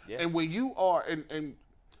game. Yeah. And when you are, and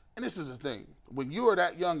this is the thing, when you are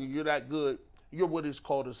that young and you're that good, you're what is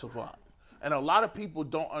called a savant. And a lot of people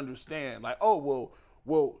don't understand, like, oh,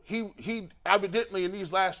 well, he evidently in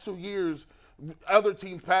these last 2 years, other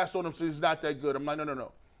teams passed on him, so he's not that good. I'm like,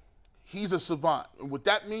 no. He's a savant. And what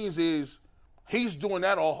that means is he's doing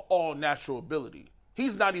that all natural ability.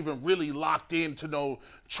 He's not even really locked into no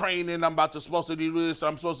training. I'm supposed to do this.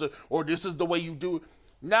 Or this is the way you do it.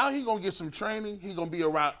 Now he's going to get some training. He's going to be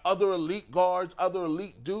around other elite guards, other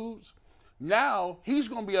elite dudes. Now he's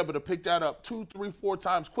going to be able to pick that up 2, 3, 4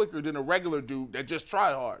 times quicker than a regular dude that just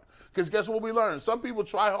try hard. Because guess what we learned? Some people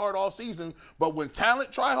try hard all season, but when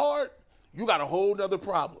talent try hard, you got a whole nother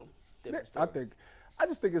problem. I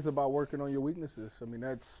just think it's about working on your weaknesses. I mean,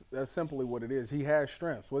 that's simply what it is. He has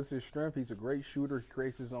strengths. What's his strength? He's a great shooter. He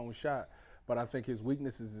creates his own shot. But I think his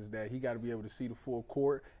weaknesses is that he got to be able to see the full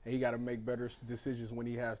court, and he got to make better decisions when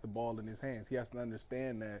he has the ball in his hands. He has to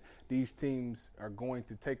understand that these teams are going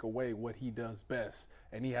to take away what he does best,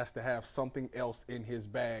 and he has to have something else in his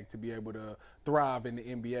bag to be able to thrive in the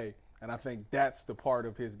NBA. And I think that's the part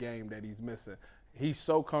of his game that he's missing. He's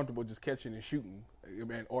so comfortable just catching and shooting,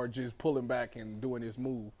 or just pulling back and doing his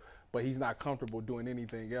move, but he's not comfortable doing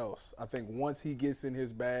anything else. I think once he gets in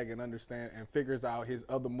his bag and understands and figures out his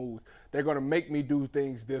other moves, they're going to make me do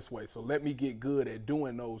things this way. So let me get good at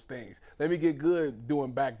doing those things. Let me get good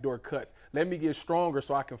doing backdoor cuts. Let me get stronger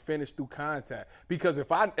so I can finish through contact. Because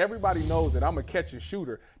everybody knows that I'm a catch and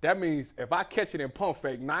shooter, that means if I catch it in pump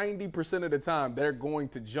fake, 90% of the time they're going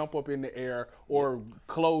to jump up in the air or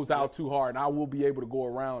close out too hard, and I will be able to go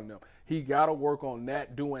around them. He got to work on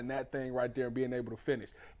that, doing that thing right there and being able to finish.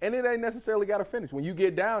 And it ain't necessarily got to finish. When you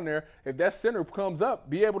get down there, if that center comes up,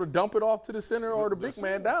 be able to dump it off to the center or the big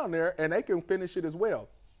man down there, and they can finish it as well.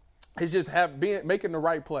 It's just making the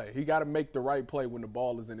right play. He got to make the right play when the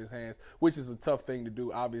ball is in his hands, which is a tough thing to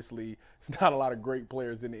do. Obviously, it's not a lot of great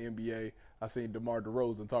players in the NBA. I seen DeMar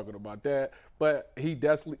DeRozan talking about that. But he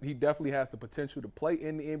definitely has the potential to play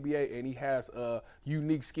in the NBA, and he has a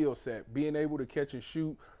unique skill set, being able to catch and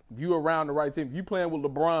shoot. If you around the right team, if you playing with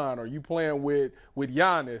LeBron or you playing with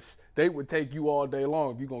Giannis, they would take you all day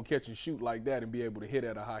long if you're going to catch and shoot like that and be able to hit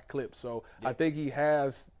at a high clip. So I think he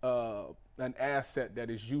has an asset that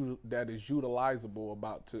is utilizable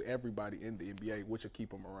about to everybody in the NBA, which will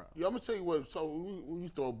keep him around. Yeah, I'm going to tell you what, so when you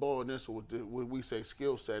throw a ball in this when we say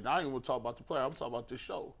skill set, and I ain't even talk about the player, I'm talking about this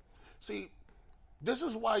show. See, this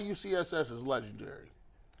is why UCSS is legendary.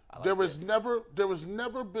 There was never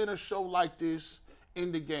been a show like this in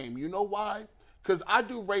the game. You know why? Because I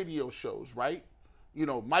do radio shows, right? You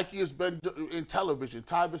know, Mikey has been in television.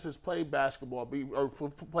 Tyvis has played basketball, or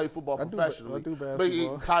played football professionally. I do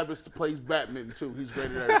basketball. But Tyvis plays badminton too. He's great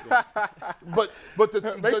at everything. but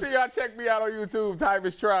make sure y'all check me out on YouTube.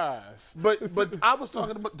 Tyvis tries. But I was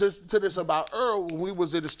talking about this about Earl when we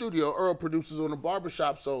was in the studio. Earl produces on the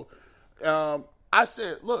barbershop. So I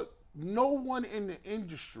said, look, no one in the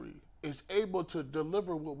industry is able to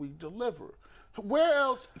deliver what we deliver. Where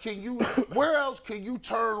else can you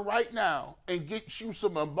turn right now and get you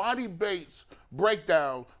some Amani Bates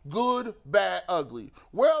breakdown, good, bad, ugly?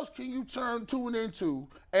 Where else can you tune into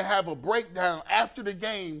and have a breakdown after the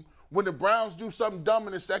game when the Browns do something dumb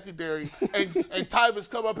in the secondary and Tyvis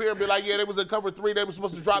come up here and be like, yeah, they was in cover 3, they were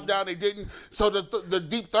supposed to drop down, they didn't. So the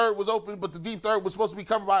deep third was open, but the deep third was supposed to be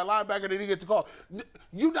covered by a linebacker, they didn't get the call.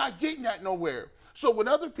 You're not getting that nowhere. So when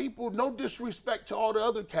other people, no disrespect to all the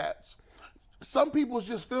other cats, some people's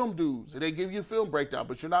just film dudes, and they give you a film breakdown,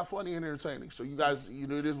 but you're not funny and entertaining. So you guys,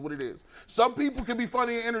 it is what it is. Some people can be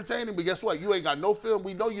funny and entertaining, but guess what? You ain't got no film.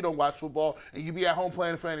 We know you don't watch football, and you be at home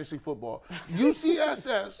playing fantasy football.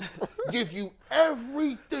 UCSS give you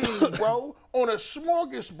everything, bro, on a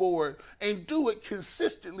smorgasbord, and do it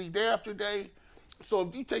consistently day after day. So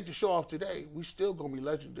if you take the show off today, we still going to be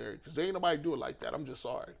legendary, because ain't nobody do it like that. I'm just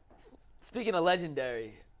sorry. Speaking of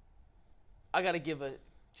legendary, I got to give a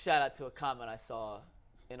shout out to a comment I saw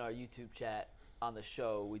in our YouTube chat on the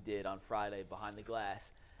show we did on Friday, Behind the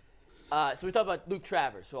Glass. So we talked about Luke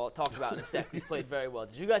Travers, who I'll talk about in a sec. He's played very well.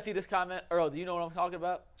 Did you guys see this comment? Earl, do you know what I'm talking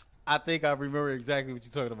about? I think I remember exactly what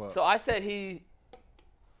you're talking about. So I said it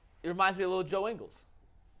reminds me of little Joe Ingles.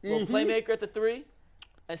 Little playmaker at the 3.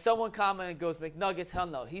 And someone commented and goes, McNuggets, hell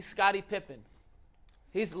no. He's Scottie Pippen.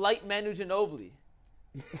 He's light Manu Ginobili.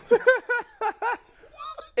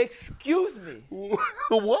 Excuse me.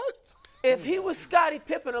 What? If he was Scottie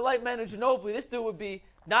Pippen or like Manu Ginobili, this dude would be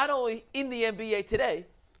not only in the NBA today,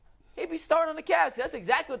 he'd be starting on the Cavs. That's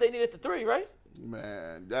exactly what they need at the 3, right?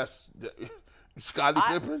 Man, that's Scottie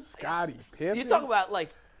Pippen. Scottie Pippen. You talk about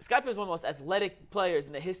Scottie Pippen's one of the most athletic players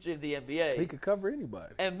in the history of the NBA. He could cover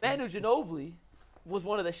anybody. And Manu Ginobili was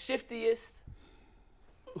one of the shiftiest,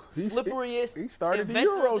 slipperiest, he started the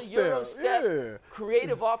Euro step. Yeah.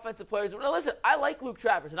 Creative offensive players. Now listen, I like Luke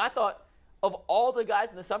Travers, and I thought of all the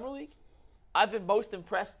guys in the Summer League, I've been most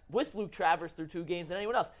impressed with Luke Travers through 2 games than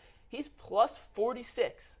anyone else. He's plus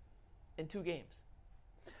 46 in 2 games.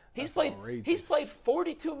 He's played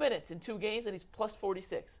 42 minutes in 2 games, and he's plus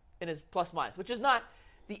 46 in his plus minus, which is not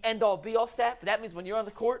the end-all, be-all stat, but that means when you're on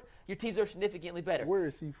the court, your teams are significantly better. Where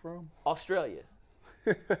is he from? Australia.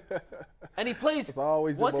 And he plays, it's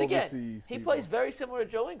always once again, overseas, he people. plays very similar to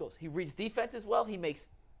Joe Ingles. He reads defenses well. He makes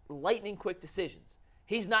lightning-quick decisions.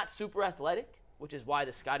 He's not super athletic, which is why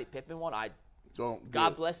the Scottie Pippen one,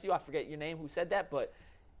 God bless you, I forget your name who said that, but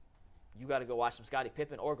you got to go watch some Scottie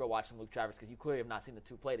Pippen or go watch some Luke Travers because you clearly have not seen the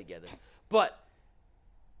 2 play together. But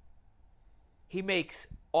he makes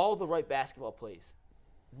all the right basketball plays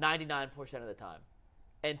 99% of the time.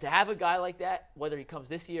 And to have a guy like that, whether he comes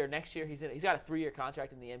this year or next year, he's got a 3-year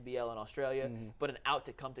contract in the NBL in Australia, but an out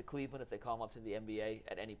to come to Cleveland if they call him up to the NBA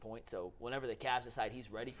at any point. So whenever the Cavs decide he's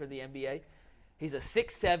ready for the NBA, he's a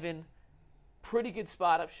 6'7", pretty good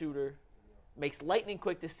spot-up shooter, makes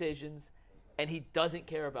lightning-quick decisions, and he doesn't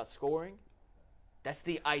care about scoring. That's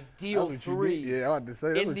the ideal three I had to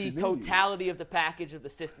say, in the totality of the package of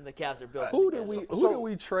the system the Cavs are building. Who did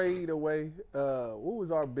we trade away? What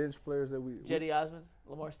was our bench players that we? Jetty Osman,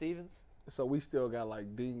 Lamar Stevens. So we still got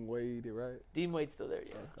like Dean Wade, right? Dean Wade's still there,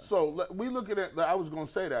 yeah. Okay. So we look at it. I was going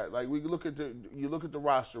to say that. Like you look at the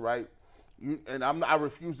roster, right? I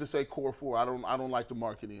refuse to say core four. I don't like the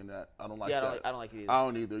marketing in that. I don't like that. I don't like it either. I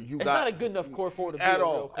don't either. It's not a good enough core four to be at a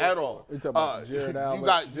all. real core At four. all. You talking about Jared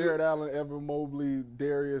Allen, Jared Allen, Evan Mobley,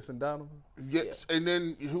 Darius, and Donovan? Yes, and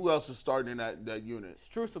then who else is starting in that unit?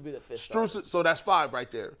 Strus will be the fifth. Strus, so that's 5 right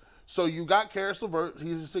there. So you got Karis LeVert,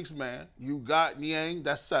 he's a 6th man. You got Niang,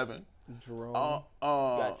 that's 7. Jerome.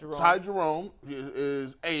 Jerome. Ty Jerome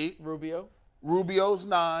is 8. Rubio's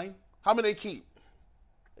 9. How many they keep?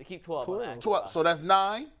 They keep 12. 12. So that's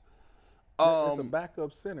 9. It's a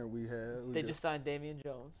backup center we had. They just signed Damian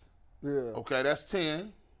Jones. Yeah. Okay, that's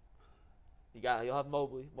 10. You'll have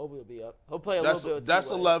Mobley. Mobley will be up. He'll play a little bit. That's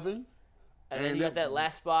 11. And then you got that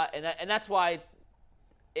last spot, and that's why,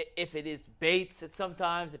 if it is Bates at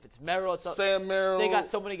sometimes, if it's Merrill, Sam Merrill. They got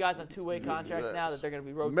so many guys on 2-way contracts now that they're going to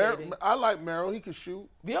be rotating. I like Merrill. He can shoot.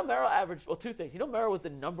 You know, Merrill averaged 2 things. You know, Merrill was the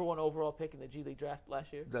number 1 overall pick in the G League draft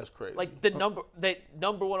last year. That's crazy. Like the number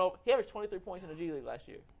 1. He averaged 23 points in the G League last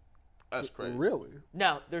year. That's crazy. Really?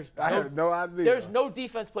 Now I had no idea. There's no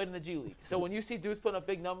defense played in the G League. So when you see dudes putting up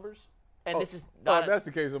big numbers, and this is not. If that's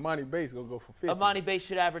the case, Amani Bates gonna go for 50. Amani Bates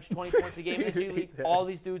should average 20 points a game in the G League. All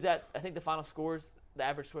these dudes I think the final scores, the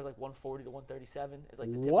average score is like 140 to 137. Is like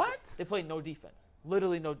the typical. What? They play no defense.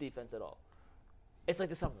 Literally no defense at all. It's like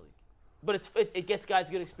the summer league. But it gets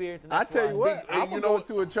guys good experience. And that's I tell you what, I'm going to go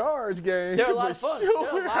to a charge game. They're a lot of fun.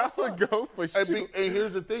 Sure. I would go for sure. And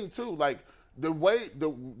here's the thing, too. Like, the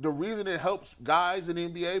reason it helps guys in the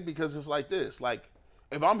NBA, because it's like this. Like,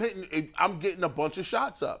 if I'm getting a bunch of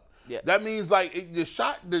shots up. Yeah. That means, like, the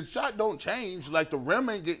shot don't change. Like, the rim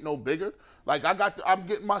ain't getting no bigger. Like, I'm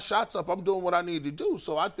getting my shots up. I'm doing what I need to do.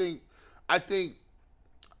 So I think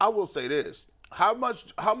I will say this. How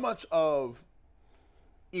much of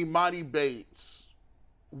Imani Bates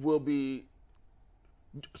will be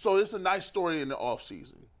 – so it's a nice story in the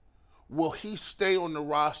offseason. Will he stay on the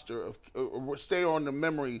roster or stay on the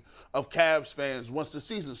memory of Cavs fans once the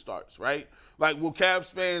season starts, right? Like, will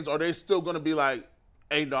Cavs fans, are they still going to be like,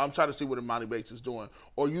 hey, no, I'm trying to see what Imani Bates is doing?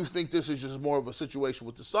 Or you think this is just more of a situation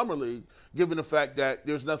with the Summer League, given the fact that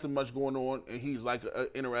there's nothing much going on and he's like an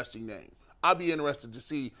interesting name? I'd be interested to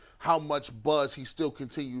see how much buzz he still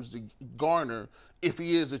continues to garner if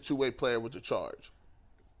he is a two-way player with the Charge.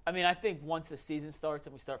 I mean, I think once the season starts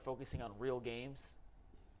and we start focusing on real games,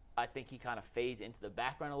 I think he kind of fades into the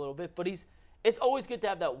background a little bit. But it's always good to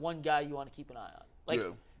have that one guy you want to keep an eye on. Like,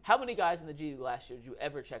 how many guys in the G League last year did you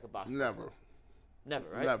ever check a box? Never. Never,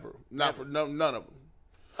 right? Never. None of them.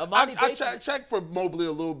 I checked for Mobley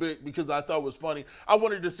a little bit because I thought it was funny. I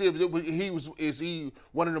wanted to see if is he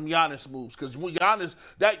one of them Giannis moves, because Giannis,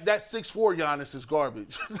 that 6'4" Giannis is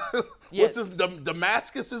garbage. What's his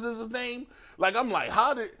Damascus is his name? Like, I'm like,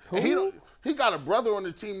 how did he got a brother on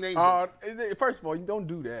the team named first of all, you don't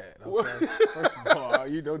do that. Okay? First of all,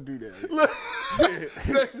 you don't do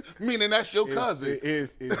that. Meaning that's your cousin.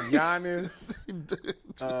 It's Giannis.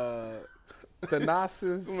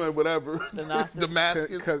 Thanasis, whatever. Damascus.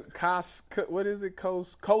 What is it?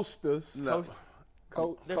 Costas. No.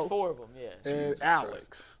 There's 4 of them, yeah. And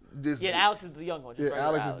Alex. Alex is the young one.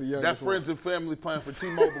 Alex is the youngest. That friends and family playing for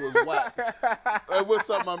T-Mobile is whack. Hey,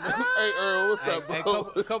 what's up, my man? Hey, Earl, what's up,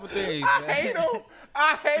 bro? A couple things, man.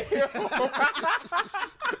 I hate him.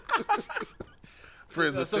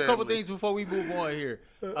 So a couple things before we move on here.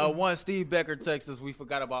 One, Steve Becker texts us. We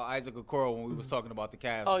forgot about Isaac Okoro when we was talking about the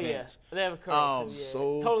Cavs bench. Yeah, they have a curl too. Yeah.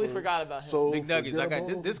 Totally forgot about him. Big Nuggets. I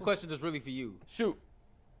got this question is really for you. Shoot.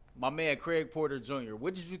 My man Craig Porter Jr.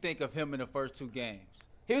 What did you think of him in the first 2 games?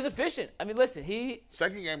 He was efficient. I mean, listen,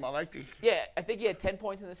 second game I liked it. Yeah, I think he had 10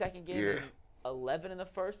 points in the second game and 11 in the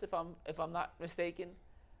first, if I'm not mistaken.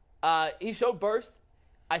 He showed burst.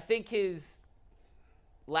 I think his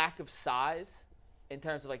lack of size in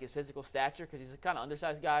terms of like his physical stature, because he's a kind of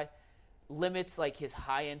undersized guy, limits like his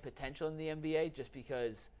high-end potential in the NBA, just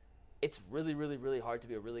because it's really, really, really hard to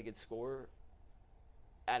be a really good scorer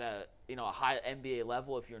at a high NBA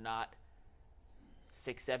level if you're not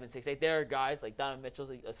 6'7", 6'8". There are guys like Donovan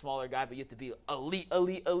Mitchell's a smaller guy, but you have to be elite.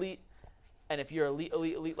 And if you're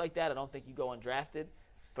elite like that, I don't think you go undrafted.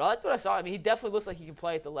 But I liked what I saw. I mean, he definitely looks like he can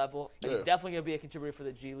play at the level. Yeah. He's definitely going to be a contributor for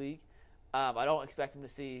the G League. I don't expect him to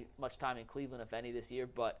see much time in Cleveland, if any, this year.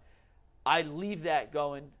 But I leave that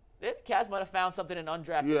going. Cavs might have found something in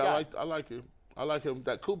undrafted guy. I like him. I like him.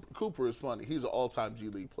 That Cooper is funny. He's an all-time G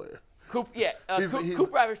League player. Cooper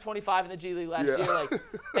averaged 25 in the G League last year.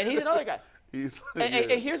 And he's another guy.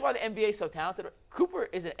 And here's why the NBA is so talented. Cooper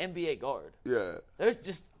is an NBA guard. Yeah. There's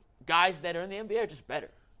just guys that are in the NBA are just better.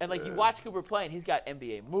 And, you watch Cooper play, and he's got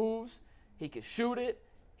NBA moves. He can shoot it.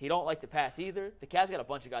 He don't like to pass either. The Cavs got a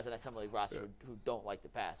bunch of guys on that Summer League roster who don't like to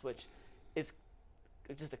pass, which is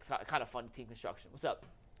just a kind of fun team construction. What's up?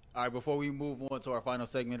 All right, before we move on to our final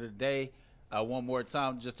segment of the day, one more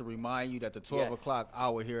time, just to remind you that the 12 o'clock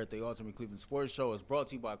hour here at the Ultimate Cleveland Sports Show is brought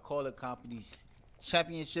to you by Call It Companies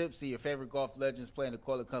Championship. See your favorite golf legends playing the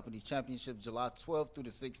Call It Companies Championship July 12th through the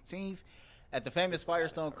 16th at the famous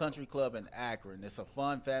Firestone Country Club in Akron. It's a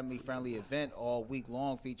fun, family-friendly event all week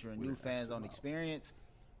long featuring new fans-on experience,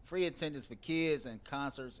 free attendance for kids, and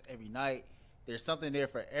concerts every night. There's something there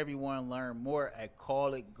for everyone. Learn more at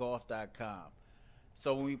callitgolf.com.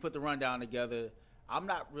 So when we put the rundown together, I'm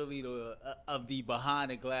not really of the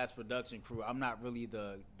behind-the-glass production crew. I'm not really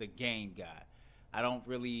the game guy. I don't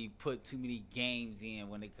really put too many games in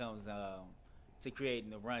when it comes to creating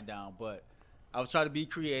the rundown. But I was trying to be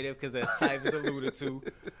creative because, as Type has alluded to,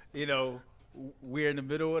 we're in the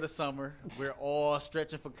middle of the summer. We're all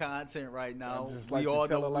stretching for content right now. We all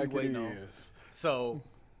know what we're waiting on. So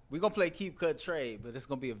we're going to play Keep Cut Trade, but it's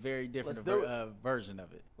going to be a very different version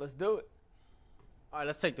of it. Let's do it. All right,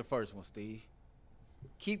 let's take the first one, Steve.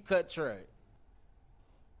 Keep Cut Trade.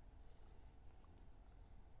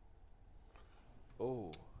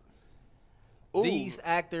 Oh. These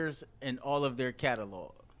actors and all of their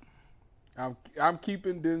catalog. I'm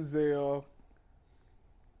keeping Denzel,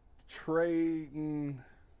 trading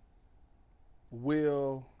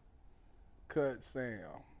Will, cut Sam.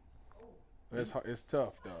 It's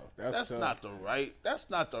tough though. That's tough. Not the right. That's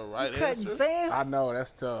not the right cutting answer. Sam? I know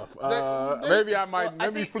that's tough. Maybe I might.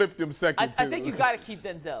 Let me flip them second. I think you got to keep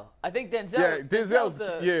Denzel. I think Denzel. Yeah, Denzel's.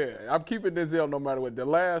 I'm keeping Denzel no matter what. The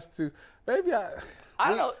last two, maybe I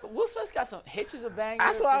don't know. Will Smith's got some hitches of bangers.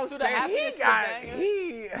 That's what I was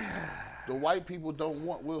saying. The white people don't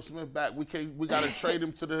want Will Smith back. We got to trade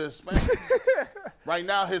him to the Hispanics. Right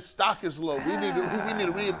now, his stock is low. We need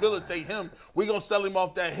to rehabilitate him. We're gonna sell him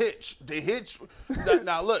off that hitch. The hitch.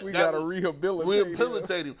 Now look, we gotta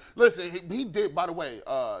rehabilitate him. Listen, he did. By the way,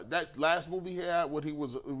 that last movie he had, when he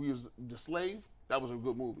was the slave. That was a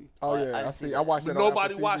good movie. Oh yeah, I see. I watched it.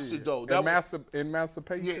 Nobody watched it though.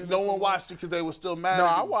 Emancipation. Yeah, no one watched it because they were still mad. No,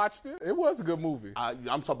 I watched it. It was a good movie.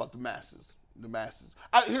 I'm talking about the masses. The masses.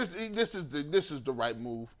 This is the right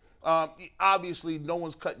move. Obviously, no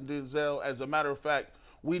one's cutting Denzel. As a matter of fact,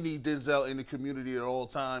 we need Denzel in the community at all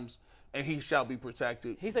times, and he shall be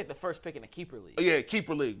protected. He's like the first pick in the keeper league. Yeah,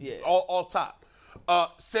 keeper league. Yeah. All top.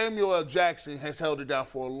 Samuel L. Jackson has held it down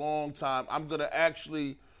for a long time. I'm gonna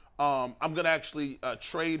actually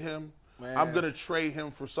trade him. Man. I'm gonna trade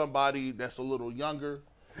him for somebody that's a little younger.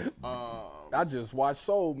 I just watched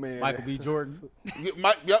Soul Man. Michael B. Jordan.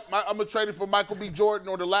 I'm gonna trade him for Michael B. Jordan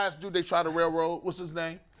or the last dude they tried to railroad. What's his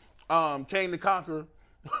name? Kane the Conqueror.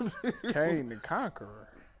 Kane the Conqueror.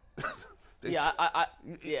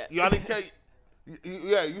 Y'all think Kane?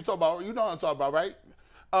 Yeah, you know what I'm talking about, right?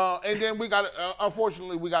 And then we got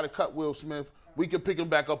unfortunately we got to cut Will Smith. We can pick him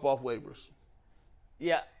back up off waivers.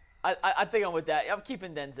 Yeah, I think I'm with that. I'm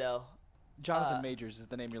keeping Denzel. Jonathan Majors is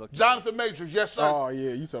the name you're looking for. Jonathan Majors, yes, sir. Oh,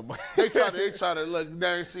 yeah, you talking about. They try to look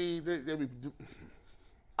there and see.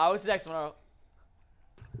 What's the next one, Earl?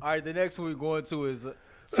 All right, the next one we're going to is a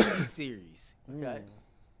TV series. Okay.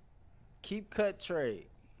 Keep Cut Trade.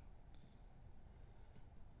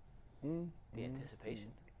 The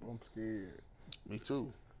anticipation. I'm scared. Me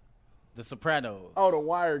too. The Sopranos. Oh, The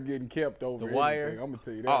Wire getting kept over. The Wire. Anything. I'm gonna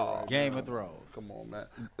tell you that. Right Game now. of Thrones. Come on, man.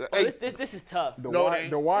 This is tough. The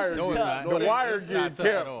Wire. No, it's not. The Wire getting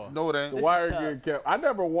kept. No, it ain't. The Wire getting kept. I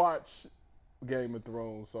never watched Game of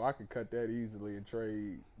Thrones, so I could cut that easily and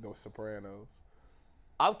trade The Sopranos.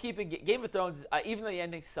 I'm keeping Game of Thrones. Even though the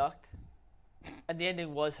ending sucked, and the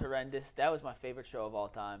ending was horrendous, that was my favorite show of all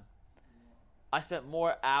time. I spent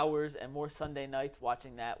more hours and more Sunday nights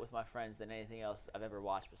watching that with my friends than anything else I've ever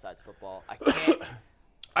watched besides football. I can't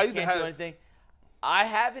do anything. I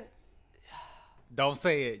haven't. Don't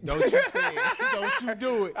say it. Don't you say it. Don't you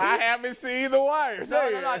do it. I haven't seen The Wire.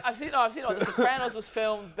 No. I've seen it. The Sopranos was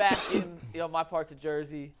filmed back in my parts of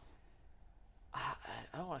Jersey. I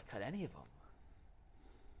don't want to cut any of them.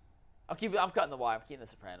 I'm cutting the wire. I'm keeping the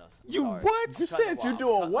Sopranos. You Sorry. what? You said you're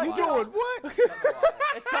doing what? You doing what?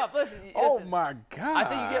 It's tough. Listen. Oh my God. I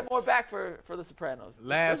think you get more back for the Sopranos.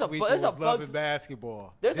 Last week it was loving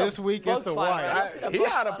basketball. This week it's the wire. He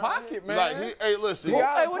out of pocket, man. Like, hey, listen.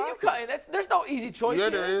 Hey, what are you cutting? There's no easy choice Yeah,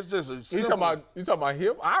 here. there is. Just a You simple. talking about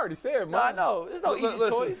him? I already said No, I mine. know. There's no easy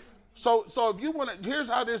Listen, choice. So if you want to, here's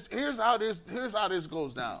how this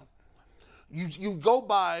goes down. You go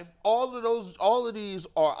by all of these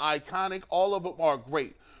are iconic. All of them are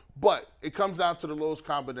great, but it comes down to the lowest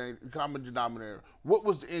common denominator. What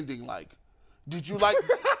was the ending like? Did you like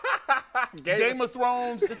Game of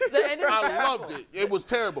Thrones? The ending was I terrible. loved it. It was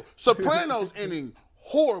terrible. Sopranos ending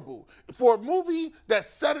horrible for a movie that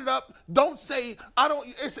set it up. Don't say I don't.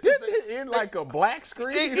 It's Didn't it end like a black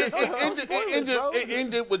screen? it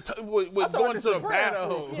ended with going to the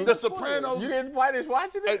bathroom. The Sopranos. You didn't finish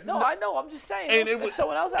watching it? No, I know. I'm just saying. And If it was,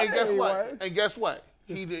 someone else out and there. guess what? And guess what?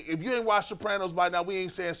 If you ain't watched Sopranos by now, we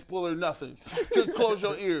ain't saying spoiler nothing. Just close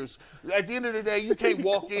your ears. At the end of the day, you can't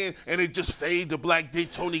walk in and it just fade to black.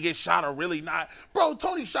 Did Tony get shot or really not? Bro,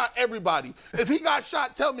 Tony shot everybody. If he got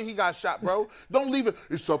shot, tell me he got shot, bro. Don't leave it.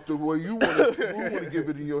 It's up to where you want to give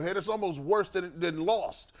it in your head. It's almost worse than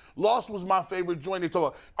Lost. Lost was my favorite joint. They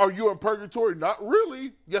talk about, are you in purgatory? Not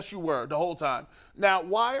really. Yes, you were the whole time. Now,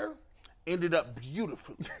 Wire ended up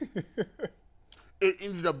beautifully. It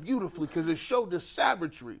ended up beautifully because it showed the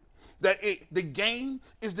savagery that the game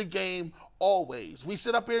is the game always. We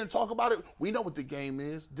sit up here and talk about it. We know what the game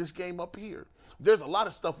is. This game up here. There's a lot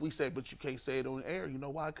of stuff we say, but you can't say it on air. You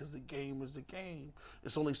know why? Because the game is the game.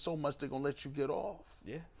 It's only so much they're going to let you get off.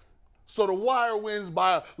 Yeah. So the Wire wins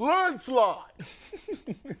by a landslide.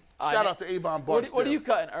 Shout out to Avon Barksdale. What are you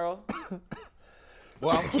cutting, Earl?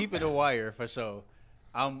 Well, I'm keeping the Wire for sure.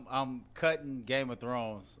 I'm cutting Game of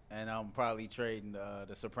Thrones, and I'm probably trading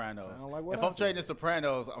the Sopranos. Like what if I'm trading the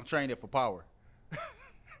Sopranos, I'm trading it for Power.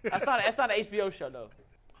 That's not an HBO show though.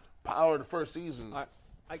 Power the first season.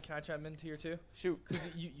 Can I chime in here too? Shoot. Because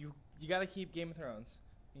you got to keep Game of Thrones,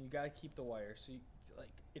 and you got to keep The Wire. So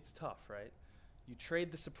it's tough, right? You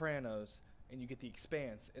trade the Sopranos, and you get the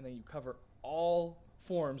Expanse, and then you cover all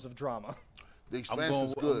forms of drama. The Expanse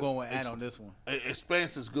is good. I'm going with Ann on this one.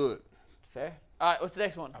 Expanse is good. Fair. All right, what's the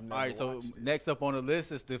next one? All right, so next up on the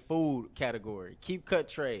list is the food category. Keep, cut,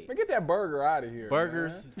 trade. Man, get that burger out of here.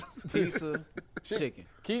 Burgers, man. pizza, chicken.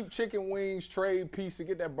 Keep chicken wings, trade pizza.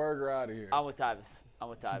 Get that burger out of here. I'm with Tyvis.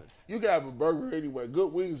 You can have a burger anywhere.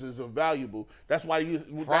 Good wings is invaluable. That's why you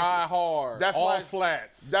Fry hard. That's all why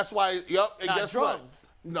flats. That's why. Yep. And Nah, guess drums.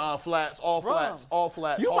 what? Nah, flats. All flats. All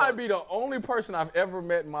flats. You hard. might be the only person I've ever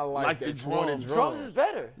met in my life Like that the wanted drums. Drums is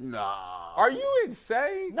better. Nah. Are you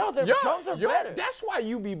insane? No, the drums are better. That's why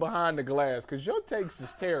you be behind the glass, because your takes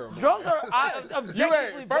is terrible. Drums are You objectively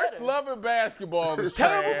ain't first better. loving basketball is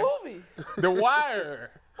Terrible trash. movie. The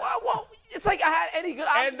Wire. Well, it's like I had any good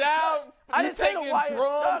option. And now I you didn't say The taking Wire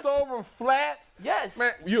drums sucked. over flats? Yes.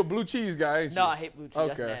 Man, you a blue cheese guy, ain't you? No, I hate blue cheese.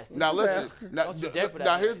 That's Okay. nasty. Now listen. Don't you dare put that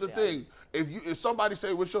Now in here's the there. thing. If somebody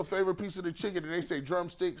say what's your favorite piece of the chicken and they say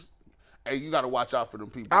drumsticks, hey, you got to watch out for them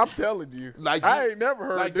people. I'm telling you. I ain't never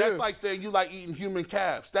heard like this. That's like saying you like eating human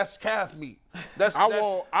calves. That's calf meat. That's I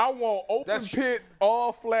want open that's- pit,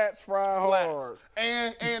 all flats, fried hard.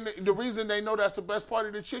 And the reason they know that's the best part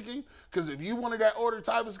of the chicken, because if you wanted that order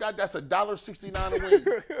Tyvis got, that's $1.69 a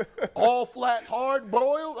wing. All flats, hard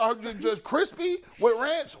boiled, or just crispy with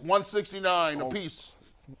ranch, $1.69 a piece.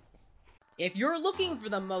 If you're looking for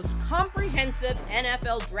the most comprehensive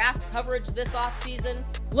NFL draft coverage this offseason,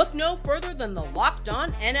 look no further than the Locked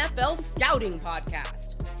On NFL Scouting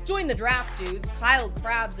Podcast. Join the draft dudes, Kyle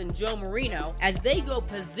Krabs and Joe Marino, as they go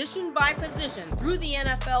position by position through the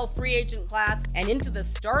NFL free agent class and into the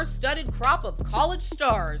star-studded crop of college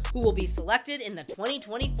stars who will be selected in the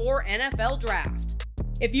 2024 NFL Draft.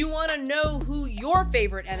 If you want to know who your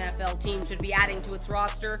favorite NFL team should be adding to its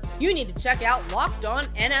roster, you need to check out Locked On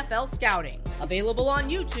NFL Scouting, available on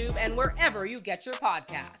YouTube and wherever you get your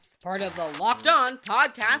podcasts. Part of the Locked On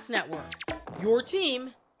Podcast Network. Your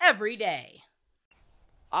team every day.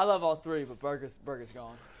 I love all three, but burger's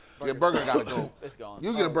gone. Yeah, burger gotta go. It's gone.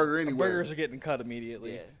 You get a burger anywhere. Burgers are getting cut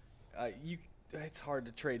immediately. Yeah. It's hard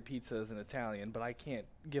to trade pizza as an Italian, but I can't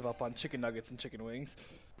give up on chicken nuggets and chicken wings.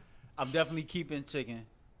 I'm definitely keeping chicken.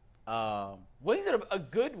 Wings are a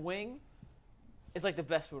good wing is like the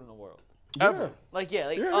best food in the world. Ever. Like Yeah,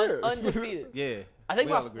 it is. undefeated. Yeah. I think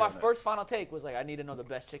we all agree my on that. first final take was like I need to know the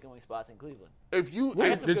best chicken wing spots in Cleveland. If you, I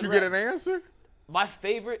got some Did good you get an reps. answer? My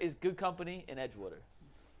favorite is Good Company in Edgewater,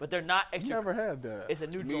 but they're not extra. Never had that. It's a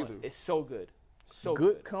new Neither. joint. It's so good. So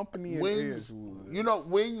Good company in wings, Edgewood. you know,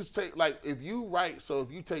 wings take, like, if you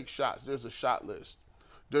take shots, there's a shot list.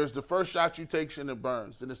 There's the first shot you take and it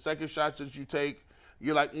burns. Then the second shot that you take,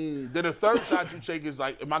 you're like, Then the third shot you take is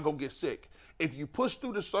like, am I going to get sick? If you push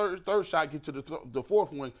through the third shot, get to the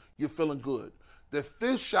fourth one, you're feeling good. The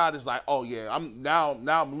fifth shot is like, oh yeah,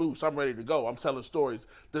 I'm loose. I'm ready to go. I'm telling stories.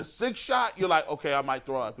 The sixth shot, you're like, okay, I might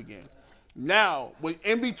throw up again. Now, when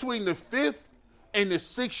in between the fifth and the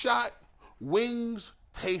sixth shot, wings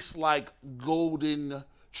taste like golden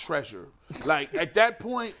treasure. Like at that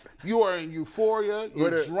point, you are in euphoria.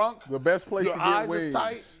 You're drunk. The best place to get wings. Your eyes is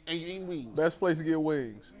tight, and you eat wings. Best place to get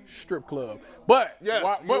wings. Strip club. But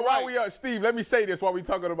while we are, Steve, let me say this while we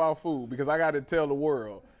talking about food because I got to tell the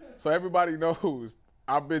world. So everybody knows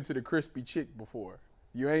I've been to the Crispy Chick before.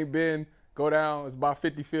 You ain't been, go down. It's about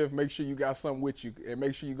 55th. Make sure you got something with you. And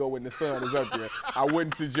make sure you go when the sun is up there. I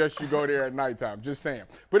wouldn't suggest you go there at nighttime. Just saying.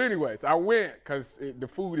 But anyways, I went because the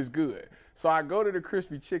food is good. So I go to the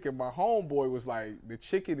Crispy Chicken. My homeboy was like, the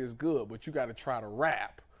chicken is good, but you got to try the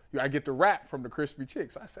wrap. I get the wrap from the Crispy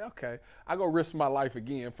Chick. So I said, okay, I go risk my life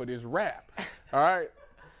again for this wrap. All right.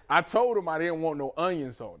 I told him I didn't want no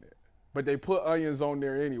onions on it, but they put onions on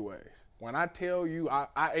there anyways. When I tell you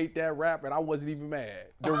I ate that wrap and I wasn't even mad.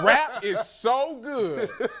 The wrap is so good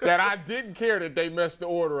that I didn't care that they messed the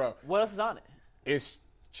order up. What else is on it? It's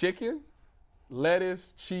chicken,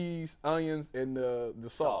 lettuce, cheese, onions, and the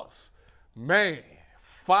sauce. Man,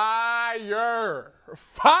 fire.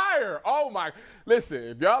 Oh my. Listen,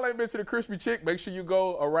 if y'all ain't been to the Crispy Chick, make sure you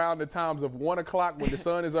go around the times of 1 o'clock when the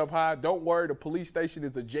sun is up high. Don't worry, the police station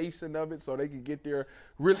is adjacent of it so they can get there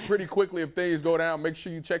pretty quickly if things go down. Make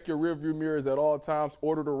sure you check your rearview mirrors at all times.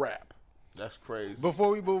 Order the wrap. That's crazy.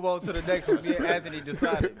 Before we move on to the next one, me and Anthony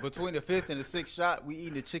decided between the fifth and the sixth shot, we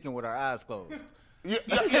eating the chicken with our eyes closed.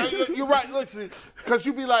 You're right. Listen, because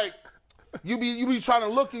you be like, you be trying to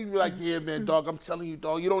look and you be like, yeah, man, dog, I'm telling you,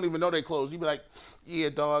 dog, you don't even know they closed. You be like, yeah,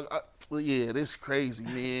 dog, yeah, this crazy,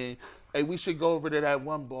 man. Hey, we should go over to that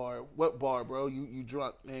one bar. What bar, bro? You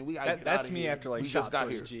drunk, man? We gotta get That's out me here. after like we shot just got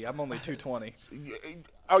 3 here. G. I'm only 220.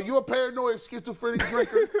 Are you a paranoid schizophrenic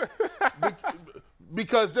drinker?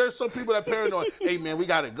 Because there's some people that paranoid. Hey, man, we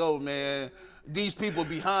gotta go, man. These people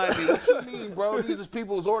behind me. What you mean, bro? These is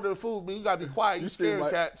people who's ordering food. Man, you gotta be quiet. You scaring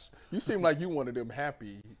cats. You seem like you one of them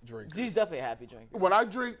happy drinkers. G's definitely a happy drinker. When I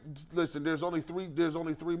drink, listen, there's only three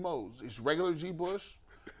modes. It's regular G Bush,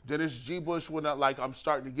 then it's G Bush when I'm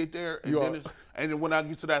starting to get there, and then when I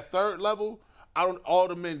get to that third level, all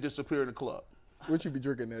the men disappear in the club. What you be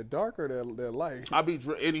drinking, that dark or that light? I be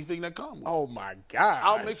anything that comes. Oh my God!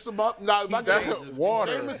 I'll mix them up. Now if I get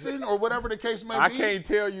water, Jameson or whatever the case may be. I can't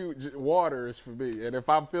tell you. Water is for me, and if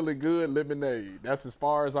I'm feeling good, lemonade. That's as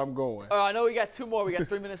far as I'm going. I know we got 2 more. We got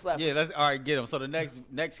 3 minutes left. Yeah, all right, get them. So the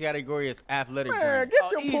next category is athletic. Man, get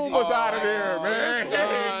them Pumas out of there, man.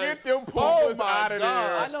 Get them Pumas out of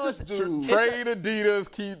there. I know it's trade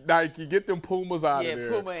Adidas, keep Nike. Get them Pumas out of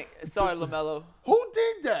there. Yeah, Puma. Sorry, LaMelo. Who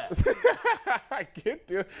did that? Get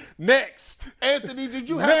them. Next. Anthony, did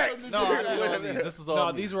you have No, I didn't know these. This was all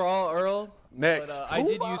No, these were all Earl. Next. But, I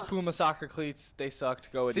did use Puma soccer cleats. They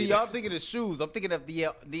sucked. Go Adidas. See, y'all thinking of shoes. I'm thinking of the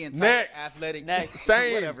entire athletic,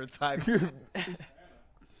 same whatever type.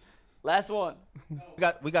 Last one.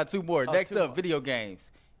 We got 2 more. Next up, video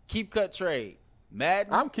games. Keep, cut, trade.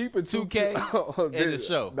 Madden. I'm keeping 2K in the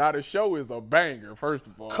show. Now the show is a banger. First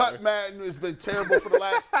of all, Cut Madden has been terrible for the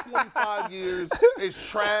last 25 years. It's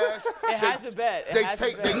trash. It has been bad. They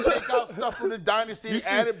take out stuff from the dynasty and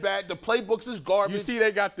add it back. The playbooks is garbage. You see,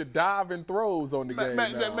 they got the dive and throws on the game.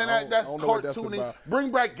 That's cartoony.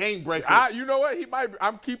 Bring back Game Breaker. You know what?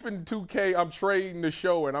 I'm keeping 2K. I'm trading the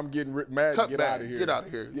show, and I'm getting mad. Get out of here. Get out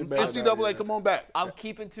of here. NCAA, come on back. I'm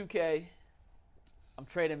keeping 2K. I'm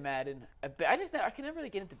trading Madden. I can never really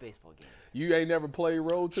get into baseball games. You ain't never played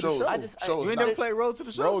Road to the Show? You ain't never played Road to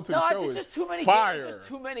the Show? Road to the Show is just too many fire. Games. There's just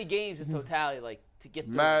too many games in totality, to get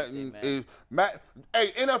through Madden is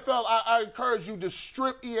Hey, NFL, I encourage you to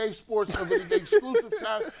strip EA Sports of an exclusive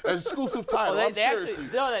title.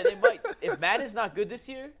 They might. If Madden's not good this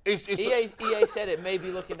year, EA said it may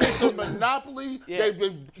be looking. It's a monopoly. Yeah. They've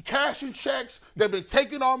been cashing checks. They've been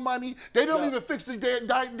taking our money. They don't even fix the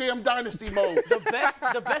damn dynasty mode.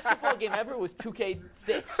 The best football game ever was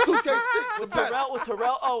 2K6. 2K6 with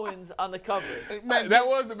Terrell Owens on the cover. Man, that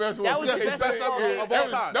was the best one. That was the best of all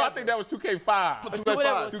time. No, I think that was 2K5.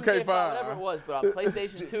 2K5, whatever it was, but on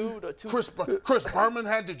PlayStation 2, Chris Berman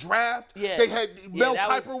had the draft. Yeah. They had Mel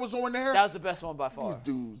Kiper was on there. That was the best one by far. These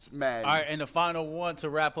dudes, man. All right, and the final one to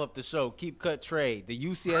wrap up the show. Keep, cut, trade. The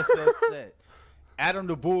UCSS set. Adam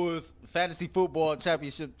the Bulls fantasy football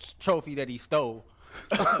championship trophy that he stole.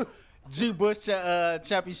 G Bush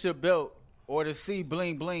championship belt or the C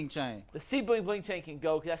bling bling chain. The C bling bling chain can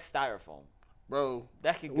go because that's styrofoam. Bro,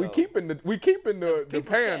 that could go. We keeping the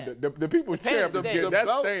panda, the people's champ.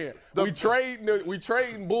 That's staying. We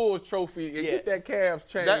trading Bulls trophy and get that Cavs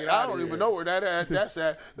chain. I don't even know where that's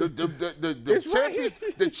at.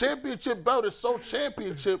 The championship belt is so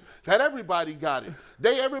championship that everybody got it.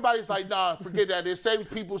 Everybody's like, nah, forget that. They say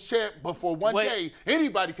people's champ, but for one day,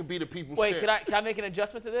 anybody can be the people's champ. Wait, can I make an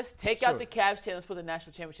adjustment to this? Take out the Cavs chain. Let's put the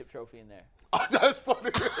national championship trophy in there. Oh, that's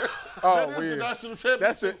funny. Oh, that is weird. the national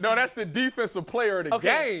championship. That's the defensive player of the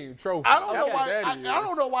game trophy. I don't know why. I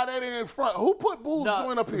don't know why that ain't in front. Who put Bulls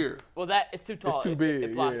joint up here? Well, it's too tall. It's too big.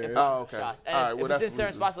 It blocks okay. shots. And if it's in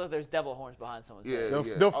certain spots, there's devil horns behind someone's head.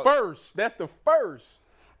 The first. That's the first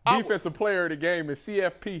defensive player of the game in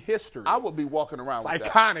CFP history. I would be walking around with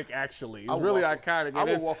that. Iconic, actually. It's really iconic. I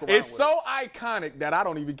would walk around it's so iconic that I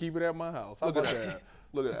don't even keep it at my house. How about that?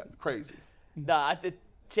 Look at that. Crazy. Nah, the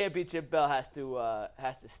championship bell has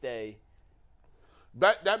to stay.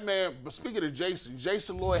 That man, but speaking of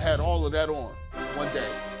Jason Lloyd had all of that on one day.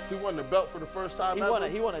 He won the belt for the first time ever.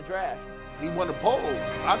 He won a draft. He won the polls.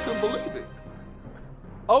 I couldn't believe it.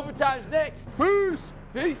 Overtime's next.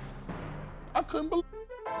 Peace. I couldn't believe it.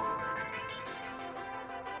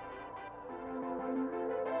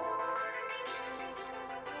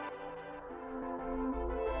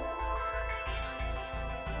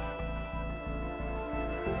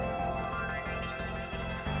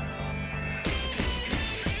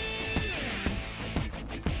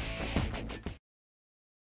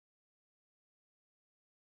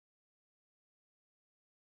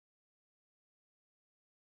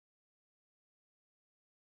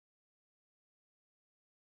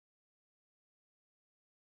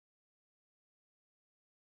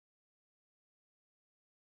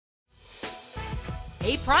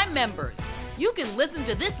 Hey, Prime members, you can listen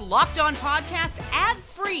to this Locked On podcast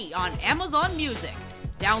ad-free on Amazon Music.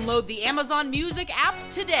 Download the Amazon Music app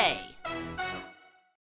today.